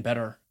should be getting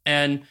better.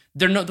 And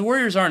the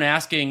Warriors aren't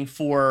asking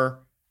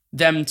for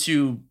them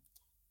to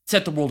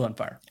set the world on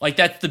fire. Like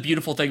that's the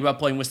beautiful thing about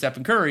playing with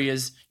Stephen Curry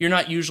is you're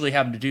not usually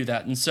having to do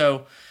that. And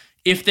so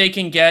if they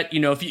can get,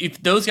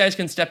 if those guys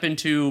can step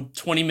into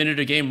 20-minute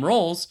a game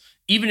roles,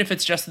 even if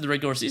it's just in the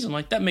regular season,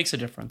 like that makes a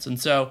difference.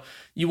 And so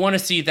you want to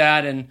see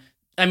that. And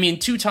I mean,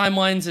 2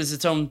 timelines is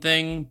its own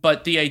thing,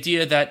 but the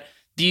idea that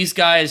these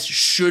guys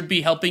should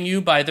be helping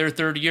you by their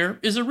third year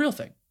is a real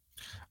thing.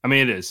 I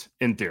mean, it is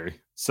in theory.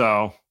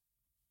 So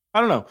I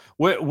don't know.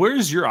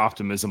 Where's your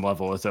optimism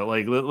level with it?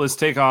 Like, let's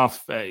take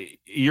off.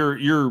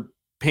 You're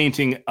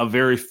painting a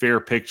very fair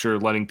picture,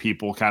 letting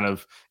people kind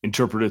of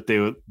interpret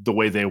it the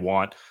way they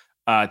want.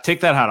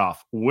 Take that hat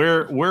off.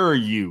 Where are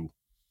you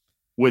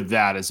with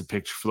that as a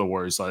picture for the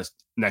Warriors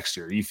next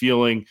year? Are you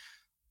feeling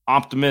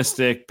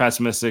optimistic,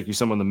 pessimistic? You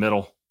somewhere in the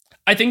middle?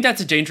 I think that's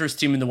a dangerous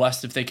team in the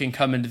West if they can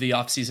come into the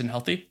offseason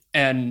healthy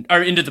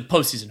or into the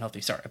postseason healthy.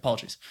 Sorry,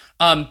 apologies.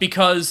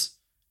 Because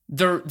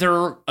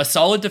they're a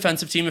solid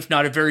defensive team, if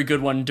not a very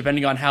good one,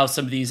 depending on how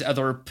some of these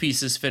other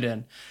pieces fit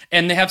in.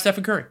 And they have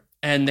Stephen Curry,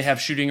 and they have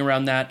shooting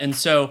around that. And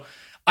so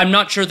I'm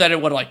not sure that it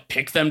would like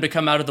pick them to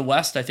come out of the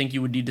West. I think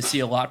you would need to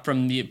see a lot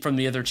from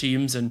the other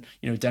teams, and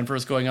Denver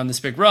is going on this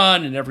big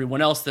run, and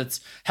everyone else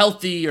that's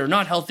healthy or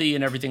not healthy,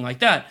 and everything like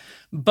that.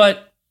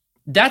 But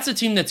that's a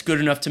team that's good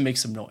enough to make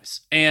some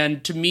noise.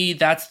 And to me,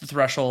 that's the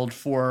threshold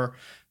for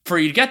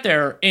you to get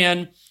there.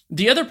 And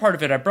the other part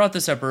of it, I brought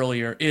this up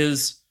earlier,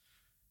 is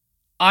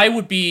I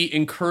would be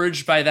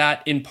encouraged by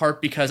that in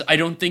part because I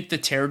don't think the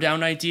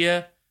teardown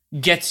idea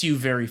gets you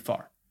very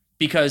far.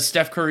 Because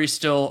Steph Curry is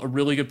still a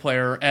really good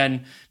player,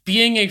 and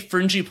being a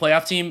fringy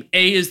playoff team,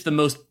 is the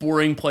most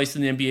boring place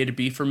in the NBA to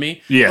be for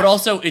me. Yeah. But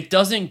also, it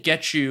doesn't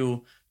get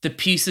you the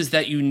pieces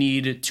that you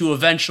need to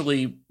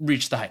eventually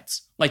reach the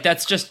heights. Like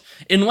that's just,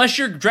 unless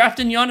you're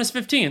drafting Giannis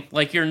 15th,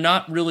 like you're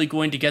not really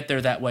going to get there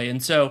that way.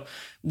 And so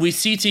we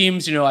see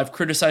teams, I've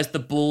criticized the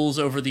Bulls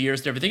over the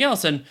years and everything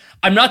else. And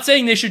I'm not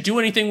saying they should do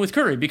anything with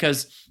Curry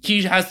because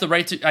he has the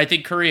right to, I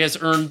think Curry has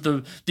earned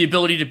the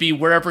ability to be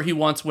wherever he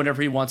wants,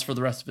 whenever he wants for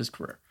the rest of his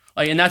career.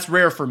 Like, and that's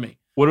rare for me.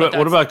 What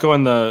about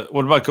going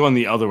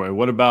the other way?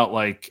 What about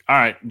like, all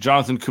right,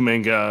 Jonathan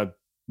Kuminga,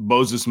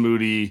 Moses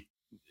Moody,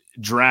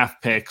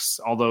 draft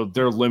picks, although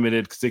they're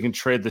limited because they can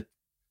trade the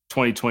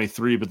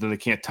 2023, but then they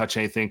can't touch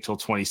anything till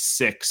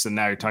 26. And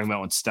now you're talking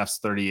about when Steph's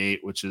 38,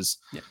 which is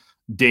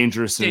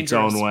dangerous in its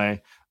own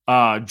way.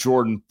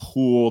 Jordan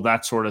Poole,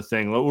 that sort of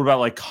thing. What about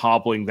like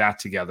cobbling that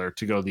together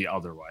to go the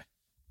other way?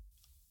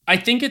 I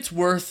think it's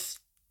worth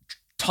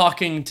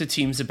talking to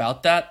teams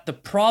about that. The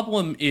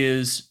problem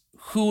is,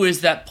 who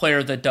is that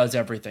player that does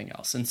everything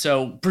else? And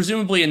so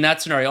presumably in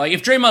that scenario, like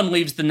if Draymond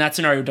leaves, then that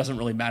scenario doesn't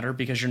really matter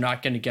because you're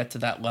not going to get to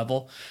that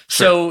level.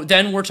 Sure. So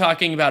then we're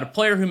talking about a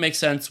player who makes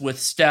sense with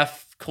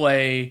Steph,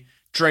 Clay,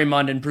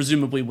 Draymond, and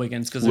presumably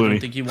Wiggins, because I don't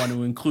think you want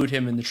to include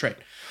him in the trade.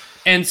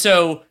 And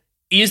so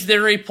is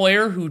there a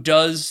player who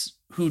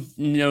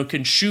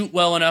can shoot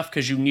well enough,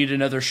 because you need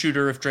another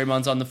shooter if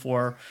Draymond's on the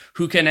floor,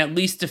 who can at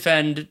least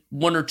defend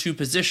one or two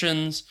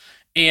positions,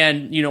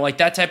 and like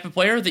that type of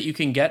player that you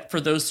can get for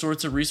those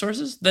sorts of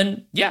resources?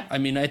 Then yeah, I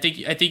mean, I think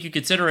you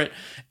consider it,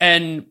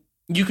 and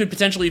you could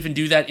potentially even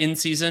do that in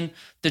season.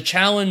 The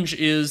challenge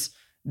is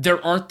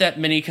there aren't that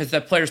many because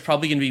that player's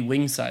probably going to be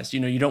wing sized.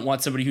 You don't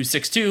want somebody who's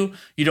 6'2".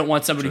 You don't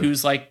want somebody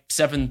who's like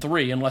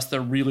 7'3" unless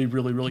they're really,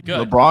 really, really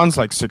good. LeBron's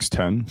like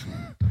 6'10".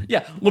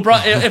 Yeah,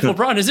 LeBron. If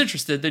LeBron is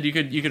interested, then you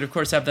could of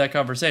course have that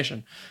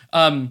conversation.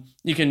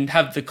 You can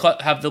have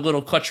the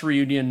little clutch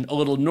reunion a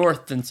little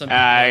north than some.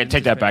 I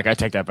take that back. Or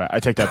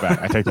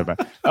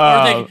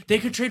they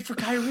could trade for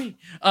Kyrie.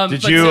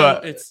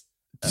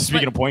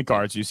 Speaking of point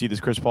guards, you see this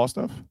Chris Paul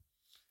stuff?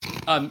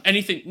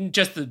 Anything,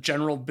 just the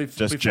general.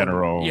 Just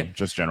general. Yeah,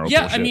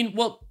 bullshit. I mean,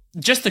 well,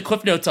 just the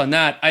cliff notes on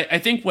that. I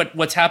think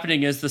what's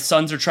happening is the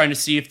Suns are trying to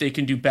see if they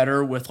can do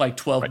better with like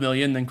 12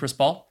 million than Chris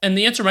Paul, and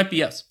the answer might be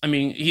yes. I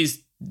mean,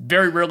 he's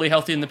very rarely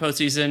healthy in the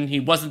postseason. He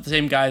wasn't the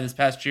same guy this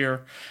past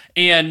year,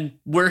 and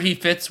where he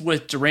fits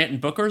with Durant and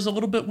Booker is a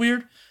little bit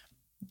weird.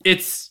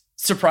 It's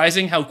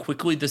surprising how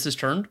quickly this has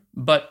turned,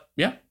 but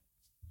yeah,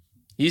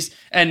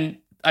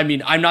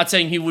 I'm not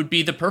saying he would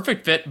be the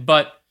perfect fit,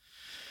 but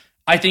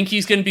I think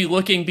he's going to be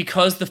looking,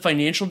 because the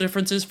financial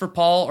differences for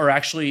Paul are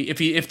actually,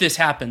 if this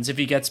happens, if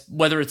he gets,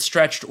 whether it's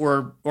stretched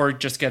or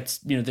just gets,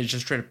 they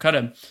just straight up cut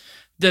him,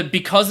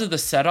 because of the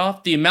set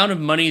off, the amount of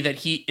money that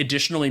he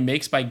additionally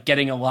makes by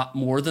getting a lot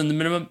more than the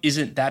minimum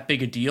isn't that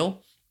big a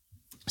deal.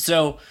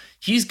 So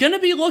he's going to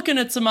be looking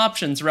at some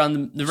options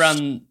around.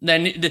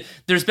 Then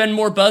there's been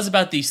more buzz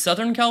about the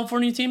Southern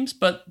California teams,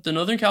 but the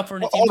Northern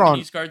California teams can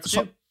use guards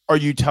too. Are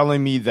you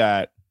telling me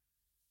that,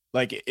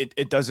 like,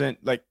 it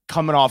doesn't, like,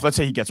 coming off, let's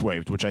say he gets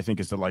waived, which I think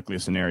is the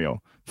likeliest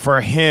scenario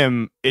for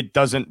him, it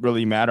doesn't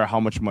really matter how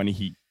much money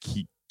he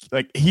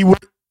would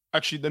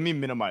actually, let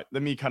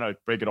me kind of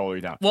break it all the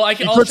way down. Well,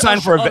 he could sign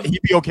for a vet.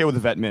 He'd be okay with a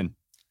vet min.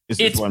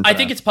 I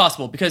think it's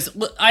possible, because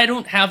I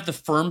don't have the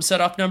firm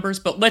set off numbers,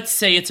 but let's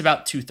say it's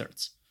about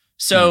 2/3.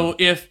 So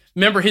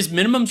remember, his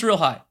minimum's real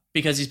high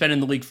because he's been in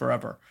the league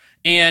forever.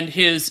 And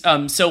his,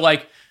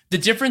 the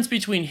difference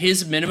between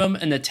his minimum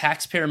and the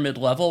taxpayer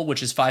mid-level,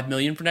 which is $5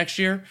 million for next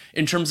year,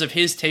 in terms of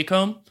his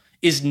take-home,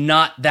 is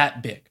not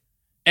that big.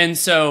 And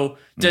so,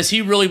 does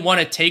he really want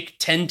to take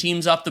 10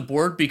 teams off the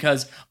board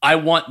because I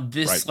want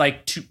this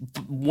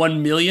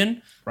 $1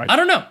 million? Right. I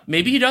don't know.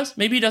 Maybe he does.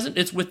 Maybe he doesn't.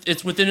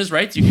 It's within his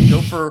rights. You can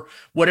go for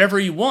whatever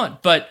you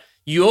want, but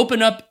you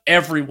open up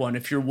everyone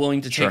if you're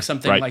willing to take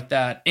something like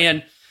that.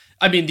 And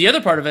I mean, the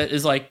other part of it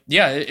is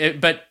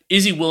but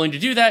is he willing to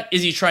do that?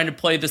 Is he trying to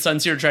play the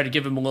Suns here to try to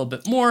give him a little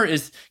bit more?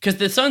 Is because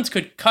the Suns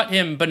could cut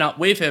him but not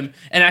waive him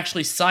and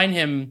actually sign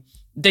him.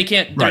 They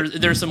can't.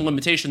 There's some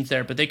limitations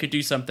there, but they could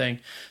do something.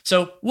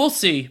 So we'll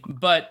see.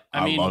 But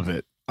I mean, love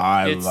it.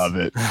 I love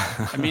it.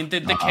 I mean,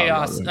 the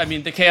chaos. I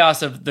mean, the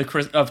chaos of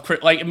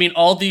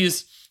all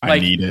these. I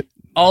need it.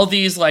 All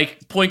these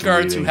point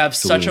guards who have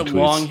such a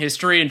long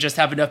history and just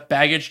have enough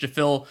baggage to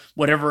fill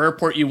whatever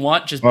airport you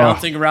want, just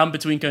bouncing around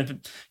between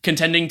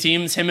contending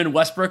teams. Him and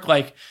Westbrook,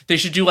 they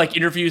should do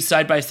interviews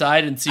side by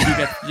side and see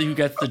who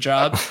gets the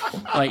job.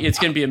 It's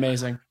gonna be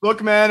amazing.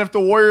 Look, man, if the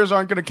Warriors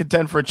aren't gonna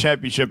contend for a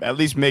championship, at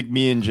least make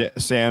me and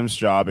Sam's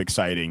job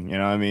exciting. You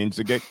know what I mean?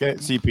 So get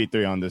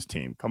CP3 on this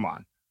team. Come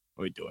on,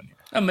 what are we doing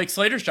here? Make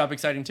Slater's job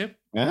exciting too.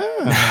 Yeah.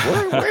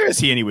 Where is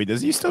he anyway?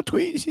 Does he still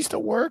tweet? Does he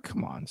still work?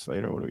 Come on,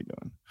 Slater, what are we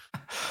doing?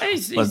 I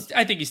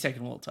think he's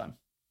taking a little time.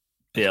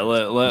 Yeah,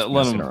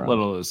 let him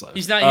lose life.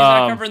 He's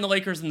not covering the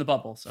Lakers in the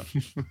bubble. So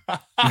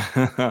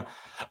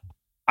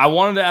I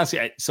wanted to ask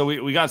you. So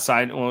we got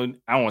I don't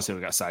want to say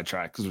we got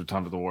sidetracked because we're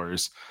talking about the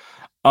Warriors.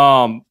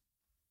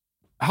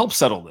 Help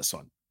settle this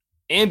one.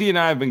 Andy and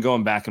I have been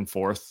going back and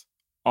forth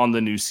on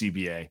the new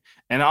CBA,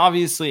 and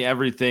obviously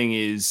everything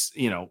is,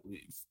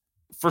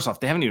 first off,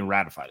 they haven't even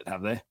ratified it,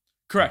 have they?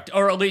 Correct.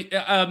 Or at least,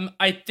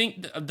 I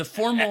think the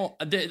formal,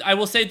 I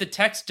will say the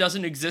text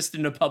doesn't exist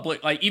in a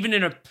public, even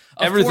in a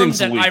form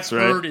that I've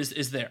heard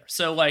is there.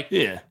 So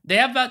they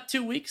have about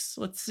 2 weeks.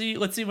 Let's see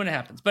when it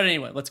happens. But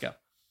anyway, let's go.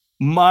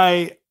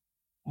 My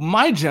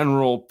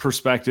general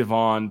perspective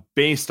on,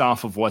 based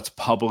off of what's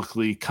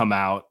publicly come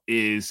out,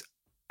 is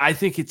I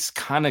think it's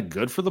kind of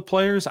good for the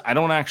players. I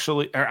don't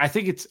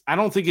think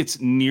it's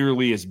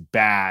nearly as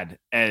bad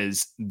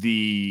as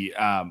the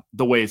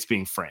way it's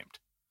being framed.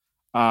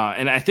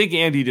 And I think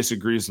Andy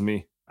disagrees with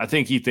me. I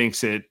think he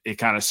thinks it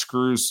kind of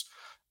screws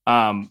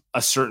a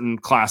certain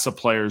class of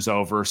players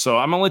over. So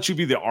I'm going to let you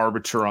be the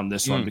arbiter on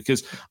this one,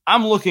 because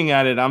I'm looking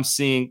at it. I'm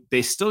seeing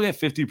they still get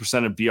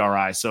 50% of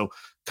BRI. So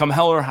come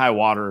hell or high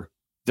water,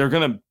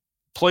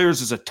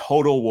 players as a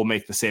total will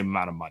make the same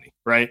amount of money,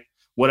 right?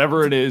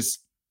 Whatever it is,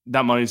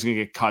 that money's going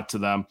to get cut to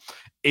them.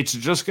 It's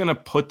just going to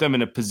put them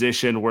in a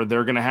position where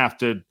they're going to have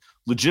to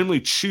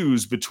legitimately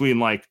choose between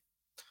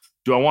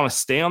do I want to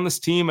stay on this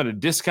team at a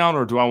discount,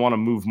 or do I want to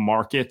move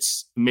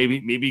markets?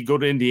 Maybe go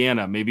to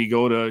Indiana, maybe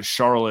go to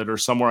Charlotte or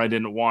somewhere I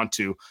didn't want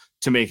to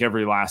make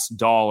every last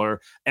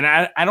dollar. And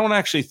I don't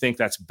actually think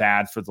that's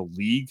bad for the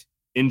league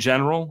in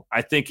general.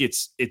 I think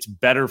it's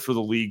better for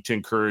the league to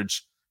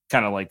encourage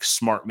kind of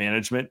smart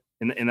management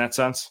in that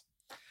sense.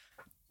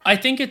 I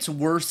think it's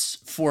worse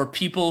for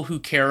people who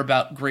care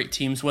about great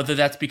teams, whether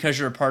that's because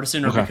you're a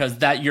partisan or because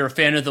that you're a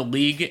fan of the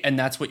league and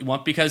that's what you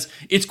want, because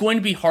it's going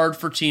to be hard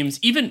for teams,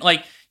 even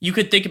you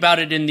could think about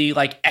it in the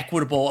like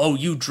equitable, oh,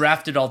 you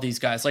drafted all these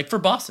guys. Like for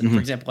Boston, for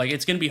example, like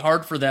it's going to be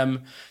hard for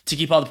them to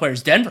keep all the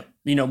players. Denver,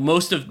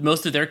 most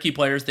of their key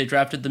players they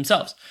drafted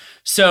themselves.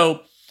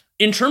 So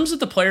in terms of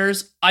the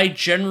players, I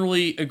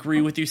generally agree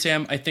with you,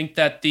 Sam. I think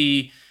that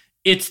the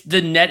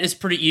net is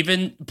pretty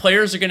even.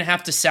 Players are going to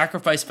have to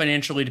sacrifice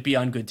financially to be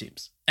on good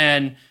teams.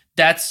 And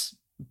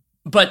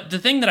but the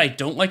thing that I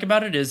don't like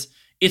about it is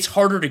it's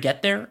harder to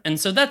get there. And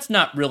so that's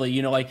not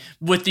really, like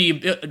with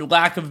the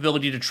lack of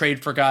ability to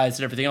trade for guys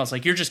and everything else,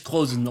 like you're just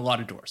closing a lot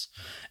of doors.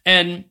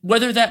 And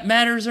whether that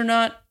matters or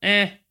not,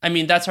 I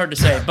mean, that's hard to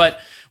say, but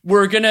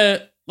we're going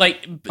to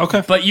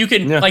okay. But you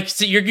can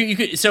so you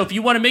could, so if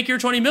you want to make your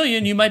 20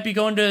 million, you might be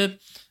going to,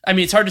 I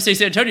mean, it's hard to say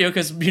San Antonio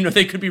because,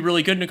 they could be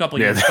really good in a couple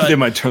of years. They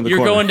might turn the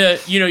corner.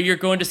 You're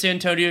going to San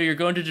Antonio, you're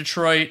going to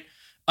Detroit.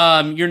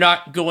 You're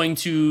not getting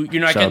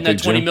that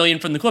 20 million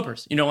from the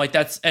Clippers,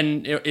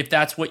 and if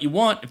that's what you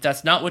want, if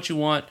that's not what you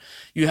want,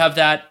 you have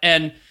that.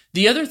 And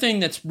the other thing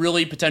that's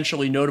really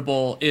potentially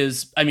notable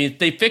is, I mean,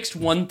 they fixed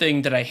one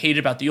thing that I hate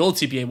about the old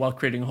CBA while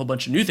creating a whole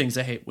bunch of new things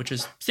I hate, which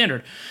is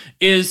standard,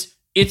 is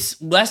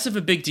it's less of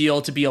a big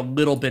deal to be a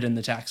little bit in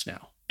the tax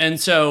now. And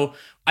so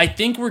I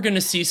think we're going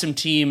to see some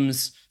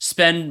teams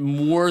spend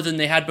more than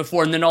they had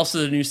before. And then also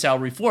the new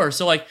salary floor.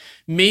 So like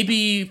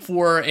maybe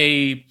for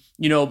a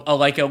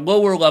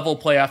lower level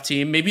playoff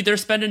team, maybe they're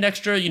spending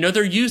extra,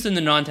 they're using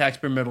the non-tax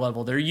pyramid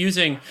level. They're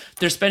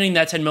spending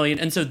that 10 million.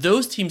 And so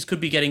those teams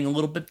could be getting a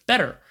little bit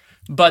better,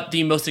 but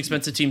the most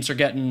expensive teams are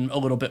getting a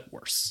little bit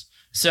worse.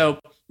 So,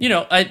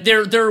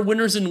 there are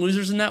winners and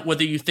losers in that,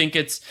 whether you think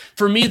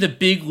for me, the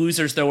big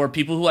losers though, are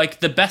people who like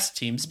the best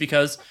teams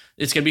because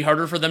it's going to be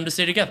harder for them to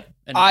stay together.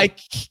 And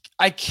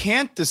I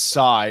can't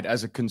decide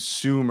as a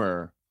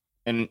consumer,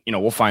 and,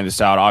 we'll find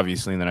this out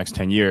obviously in the next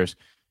 10 years.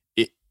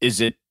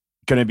 Is it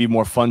going to be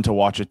more fun to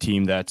watch a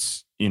team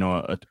that's,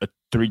 a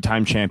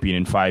 3-time champion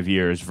in 5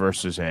 years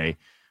versus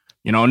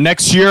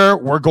next year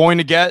we're going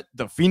to get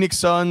the Phoenix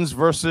Suns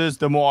versus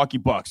the Milwaukee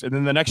Bucks. And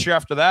then the next year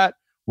after that,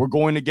 we're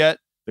going to get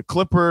the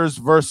Clippers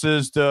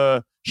versus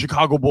the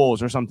Chicago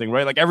Bulls or something,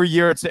 right? Like every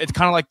year it's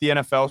kind of like the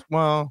NFL.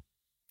 Well,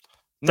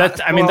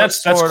 that's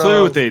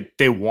clearly what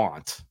they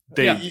want.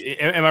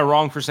 Am I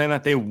wrong for saying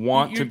that? They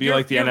want to be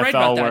like the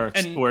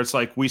NFL where it's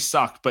like we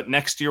sucked, but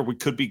next year we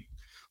could be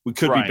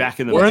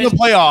back in the. We're in the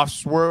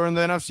playoffs. We're in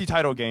the NFC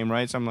title game,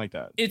 right? Something like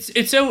that.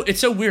 It's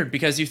so weird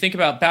because you think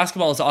about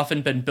basketball has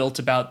often been built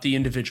about the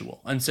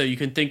individual, and so you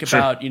can think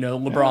about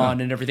LeBron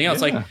and everything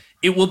else. Like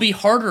it will be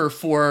harder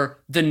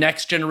for the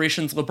next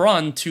generation's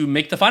LeBron to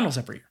make the finals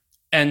every year,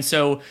 and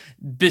so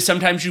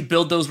sometimes you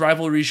build those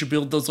rivalries, you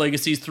build those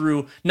legacies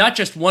through not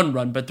just one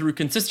run, but through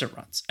consistent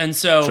runs. And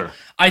so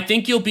I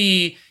think you'll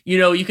be,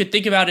 you could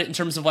think about it in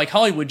terms of like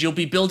Hollywood. You'll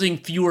be building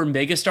fewer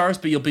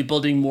megastars, but you'll be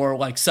building more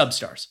like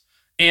substars.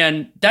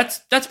 And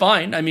that's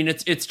fine. I mean,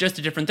 it's just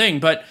a different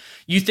thing. But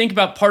you think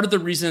about part of the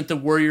reason that the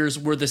Warriors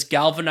were this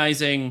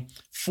galvanizing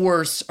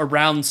force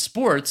around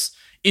sports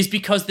is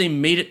because they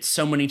made it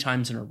so many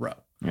times in a row.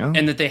 Yeah.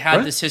 And that they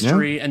had this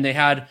history and they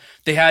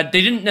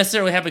didn't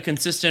necessarily have a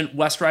consistent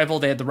West rival.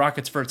 They had the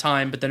Rockets for a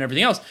time, but then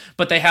everything else.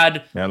 But they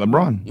had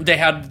LeBron. They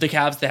had the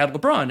Cavs, they had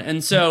LeBron.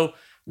 And so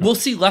we'll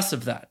see less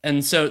of that.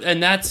 And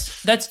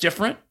that's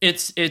different.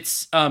 It's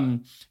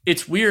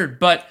weird,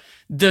 but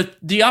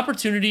the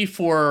opportunity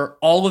for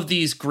all of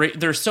these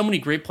there's so many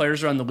great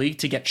players around the league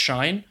to get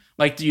shine.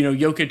 Like,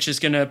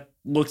 Jokic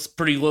looks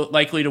pretty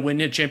likely to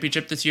win a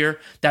championship this year.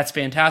 That's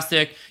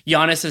fantastic.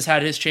 Giannis has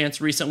had his chance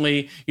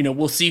recently.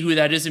 We'll see who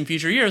that is in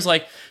future years.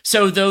 Like,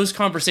 so those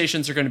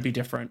conversations are going to be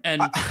different.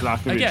 And it's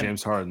not going to be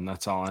James Harden.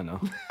 That's all I know.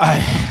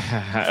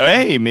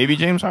 Hey, maybe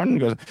James Harden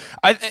goes.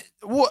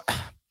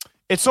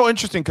 It's so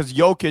interesting because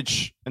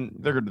Jokic, and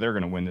they're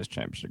going to win this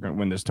championship. They're going to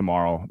win this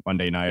tomorrow,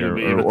 Monday night,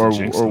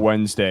 or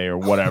Wednesday, or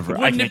whatever.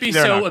 Wouldn't it be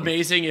so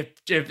amazing if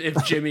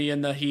Jimmy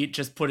and the Heat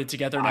just put it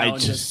together now?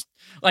 Just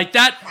like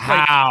that.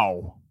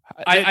 How?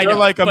 They're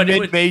like a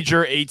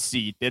mid-major 8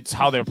 seed. It's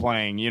how they're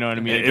playing. You know what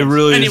I mean? It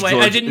really is.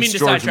 Anyway, I didn't mean to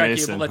sidetrack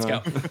you, but let's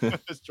go.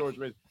 It's George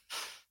Mason.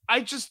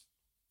 I just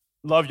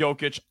love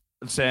Jokic.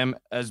 Sam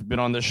has been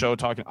on this show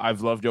talking.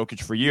 I've loved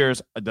Jokic for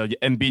years. The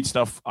Embiid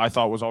stuff I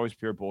thought was always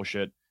pure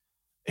bullshit.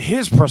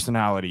 His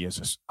personality is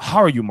just, how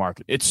are you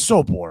marketed? It's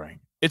so boring.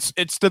 It's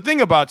the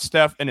thing about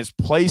Steph and his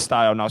play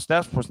style. Now,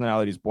 Steph's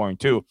personality is boring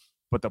too,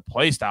 but the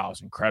play style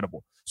is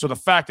incredible. So the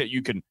fact that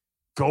you can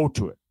go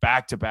to it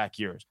back-to-back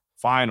years,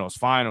 finals,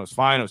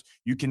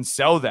 you can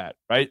sell that,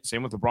 right?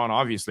 Same with LeBron,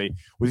 obviously.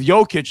 With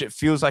Jokic, it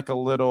feels like a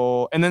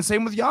little, and then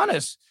same with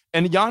Giannis.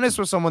 And Giannis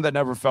was someone that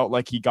never felt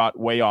like he got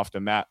way off the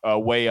map,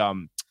 way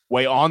on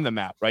the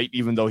map, right?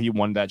 Even though he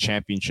won that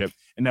championship,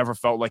 and never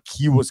felt like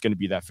he was going to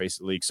be that face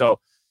of the league. So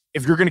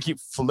if you're going to keep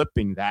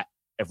flipping that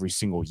every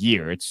single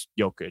year, it's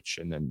Jokic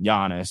and then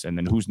Giannis and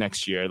then who's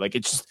next year. Like,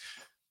 it's just,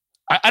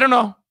 I don't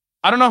know.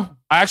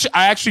 I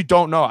actually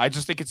don't know. I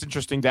just think it's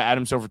interesting that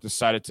Adam Silver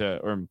decided to,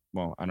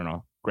 I don't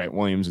know, Grant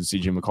Williams and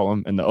CJ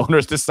McCollum and the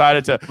owners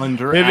decided to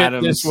under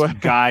Adam's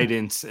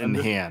guidance in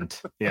hand.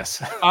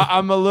 Yes.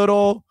 I'm a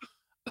little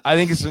I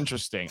think it's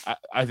interesting.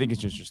 I think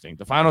it's interesting.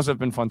 The finals have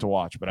been fun to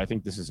watch, but I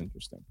think this is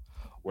interesting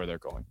where they're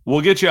going.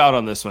 We'll get you out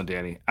on this one,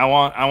 Danny. I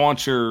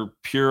want your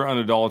pure,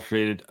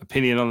 unadulterated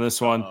opinion on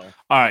this one. All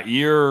right,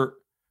 you're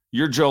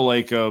Joe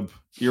Lacob,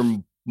 you're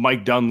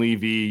Mike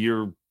Dunleavy,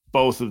 you're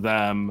both of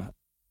them.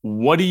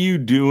 What are you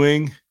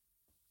doing?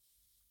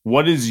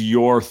 What is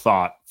your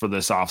thought for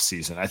this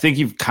offseason? I think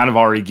you've kind of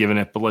already given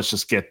it, but let's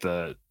just get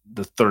the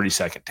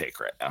 30-second take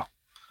right now.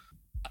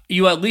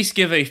 You at least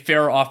give a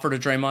fair offer to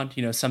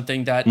Draymond,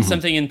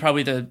 something in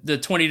probably the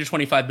 20 to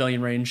 25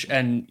 million range.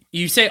 And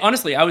you say,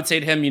 honestly, I would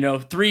say to him,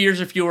 3 years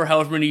or fewer,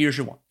 however many years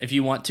you want. If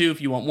you want 2, if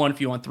you want 1, if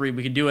you want 3,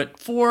 we can do it.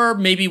 4,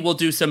 maybe we'll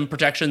do some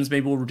protections.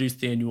 Maybe we'll reduce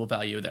the annual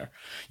value there.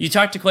 You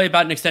talked to Clay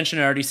about an extension.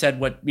 I already said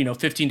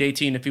 15 to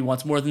 18. If he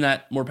wants more than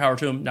that, more power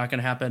to him. Not going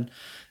to happen.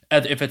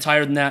 If it's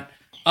higher than that.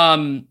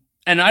 And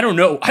I don't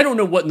know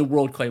what in the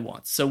world Clay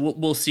wants. So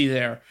we'll see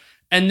there.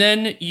 And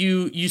then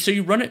you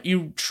run it,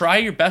 you try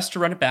your best to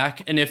run it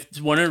back. And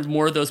if one or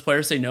more of those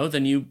players say no,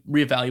 then you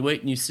reevaluate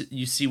and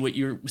you see what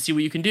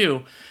you can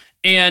do.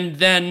 And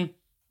then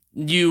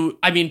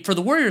for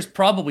the Warriors,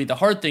 probably the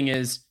hard thing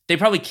is they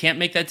probably can't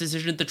make that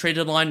decision at the trade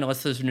deadline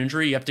unless there's an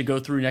injury you have to go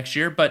through next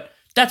year. But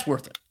that's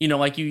worth it.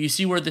 You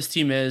see where this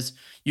team is,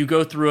 you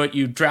go through it,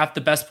 you draft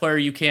the best player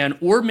you can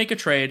or make a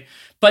trade.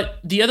 But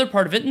the other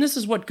part of it, and this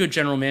is what good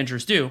general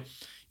managers do,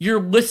 you're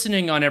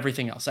listening on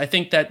everything else. I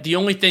think that the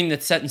only thing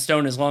that's set in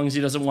stone, as long as he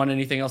doesn't want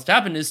anything else to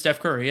happen, is Steph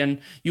Curry. And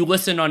you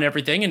listen on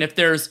everything. And if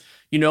there's,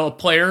 a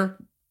player,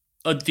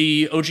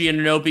 the OG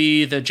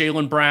Anunoby, the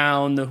Jaylen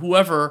Brown, the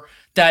whoever,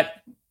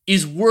 that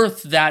is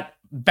worth that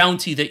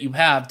bounty that you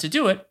have to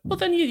do it, well,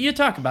 then you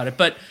talk about it.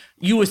 But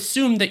you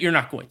assume that you're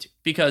not going to,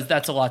 because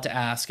that's a lot to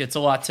ask. It's a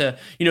lot to,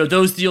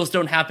 those deals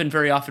don't happen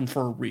very often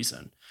for a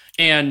reason.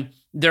 And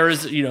there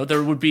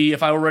would be,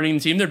 if I were running the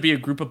team, there'd be a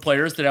group of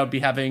players that I would be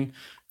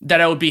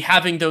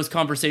having those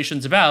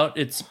conversations about.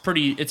 It's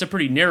a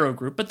pretty narrow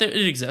group, but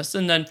it exists.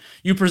 And then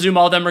you presume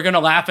all of them are going to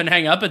laugh and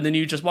hang up, and then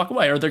you just walk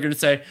away, or they're going to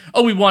say,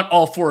 "Oh, we want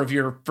all 4 of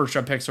your first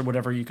round picks or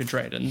whatever you could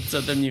trade." And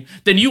so then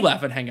you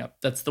laugh and hang up.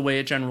 That's the way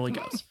it generally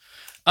goes.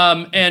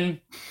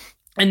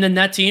 And then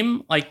that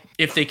team, like,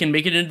 if they can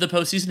make it into the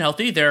postseason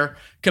healthy, they're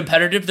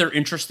competitive, they're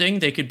interesting,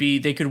 they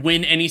could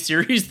win any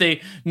series.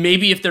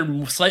 Maybe if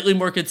they're slightly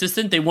more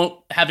consistent, they won't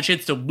have a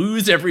chance to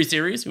lose every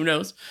series. Who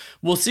knows?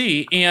 We'll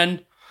see.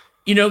 And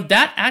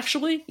that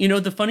actually,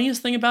 the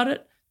funniest thing about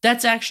it,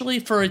 that's actually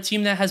for a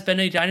team that has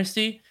been a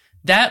dynasty,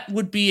 that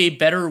would be a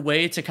better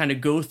way to kind of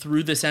go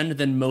through this end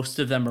than most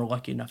of them are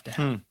lucky enough to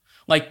have.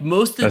 Like,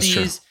 most of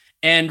these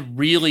end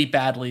really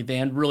badly. They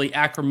end really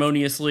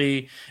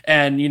acrimoniously.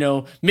 And,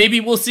 maybe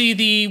we'll see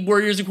the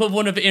Warriors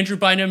equivalent of Andrew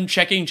Bynum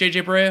checking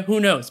JJ Barea. Who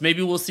knows?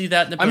 Maybe we'll see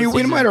that in the postseason.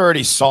 We might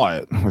already saw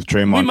it with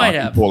Draymond. We might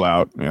have. Pull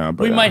out. Yeah,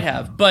 but might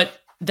have. But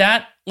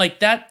that,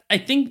 I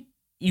think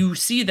you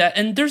see that,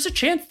 and there's a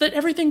chance that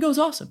everything goes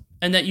awesome,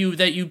 and that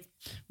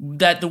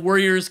the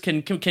Warriors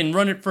can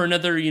run it for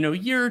another,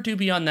 year or two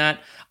beyond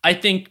that. I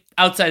think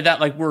outside of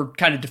that, we're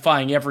kind of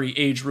defying every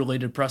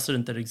age-related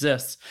precedent that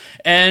exists.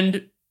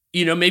 And,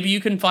 maybe you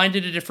can find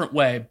it a different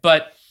way.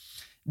 But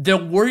the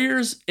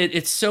Warriors,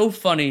 it's so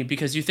funny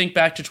because you think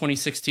back to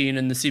 2016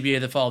 and the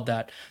CBA that followed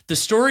that. The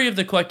story of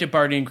the collective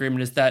bargaining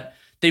agreement is that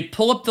they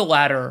pull up the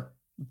ladder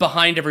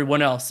behind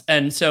everyone else.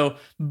 And so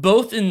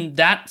both in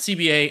that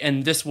CBA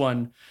and this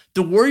one,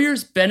 the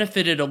Warriors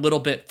benefited a little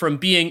bit from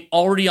being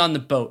already on the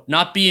boat,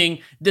 not being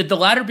the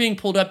ladder being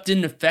pulled up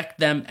didn't affect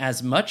them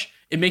as much.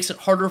 It makes it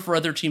harder for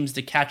other teams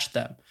to catch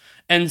them.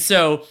 And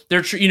so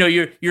they're,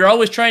 you're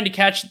always trying to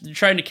catch the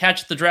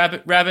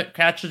rabbit,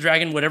 catch the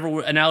dragon,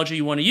 whatever analogy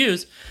you want to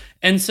use.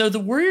 And so the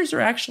Warriors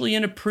are actually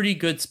in a pretty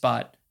good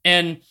spot,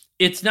 and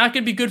it's not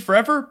going to be good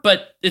forever,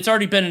 but it's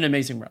already been an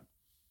amazing run.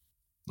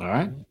 All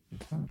right.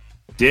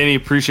 Danny,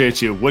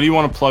 appreciate you. What do you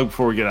want to plug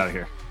before we get out of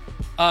here?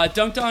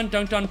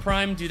 Dunked on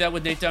Prime. Do that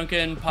with Nate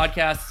Duncan.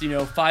 Podcasts,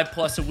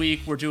 5+ a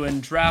week. We're doing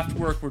draft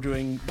work. We're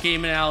doing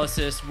game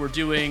analysis. We're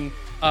doing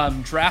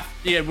draft.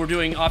 Yeah, we're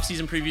doing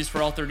off-season previews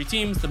for all 30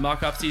 teams. The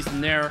mock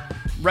off-season there.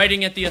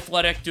 Writing at The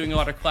Athletic. Doing a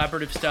lot of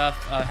collaborative stuff.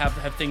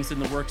 Have things in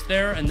the works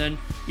there. And then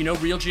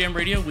Real GM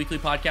Radio, weekly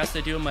podcast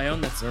I do on my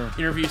own. That's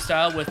interview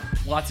style with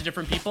lots of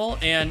different people.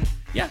 And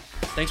yeah,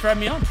 thanks for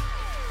having me on.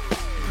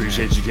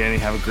 Appreciate you, Danny.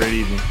 Have a great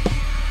evening.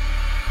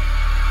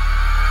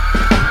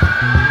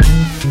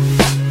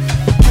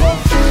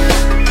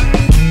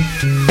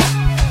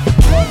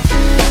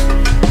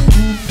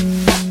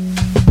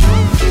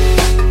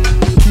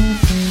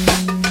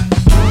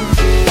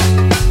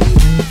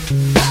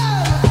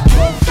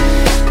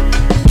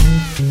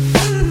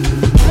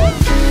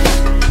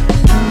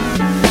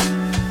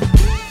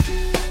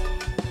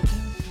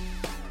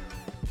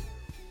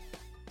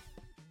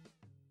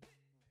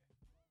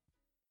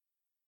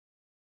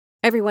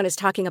 Everyone is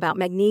talking about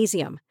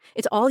magnesium.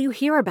 It's all you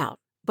hear about.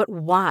 But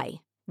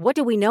why? What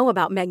do we know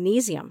about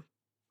magnesium?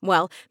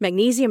 Well,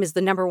 magnesium is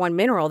the #1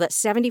 mineral that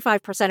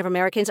 75% of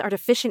Americans are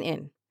deficient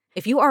in.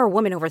 If you are a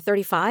woman over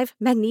 35,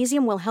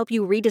 magnesium will help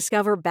you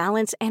rediscover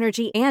balance,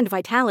 energy, and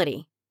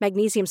vitality.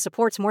 Magnesium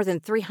supports more than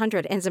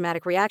 300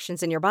 enzymatic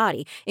reactions in your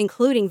body,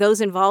 including those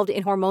involved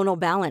in hormonal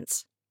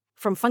balance.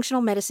 From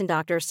functional medicine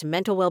doctors to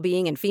mental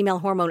well-being and female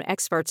hormone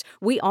experts,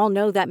 we all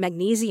know that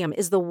magnesium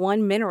is the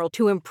one mineral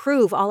to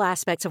improve all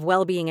aspects of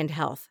well-being and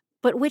health.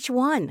 But which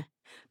one?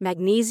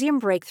 Magnesium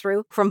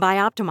Breakthrough from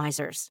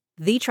Bioptimizers,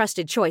 the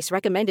trusted choice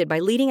recommended by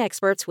leading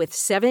experts with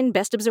 7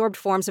 best-absorbed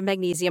forms of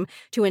magnesium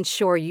to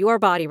ensure your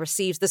body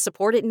receives the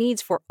support it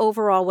needs for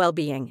overall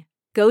well-being.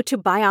 Go to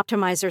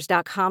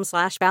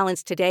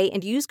bioptimizers.com/balance today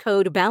and use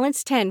code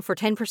BALANCE10 for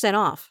 10%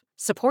 off.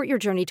 Support your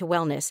journey to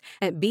wellness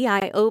at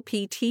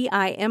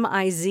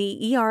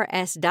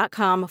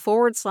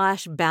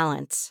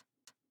bioptimizers.com/balance.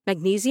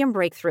 Magnesium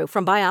Breakthrough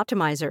from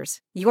Bioptimizers,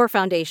 your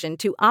foundation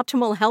to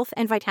optimal health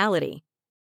and vitality.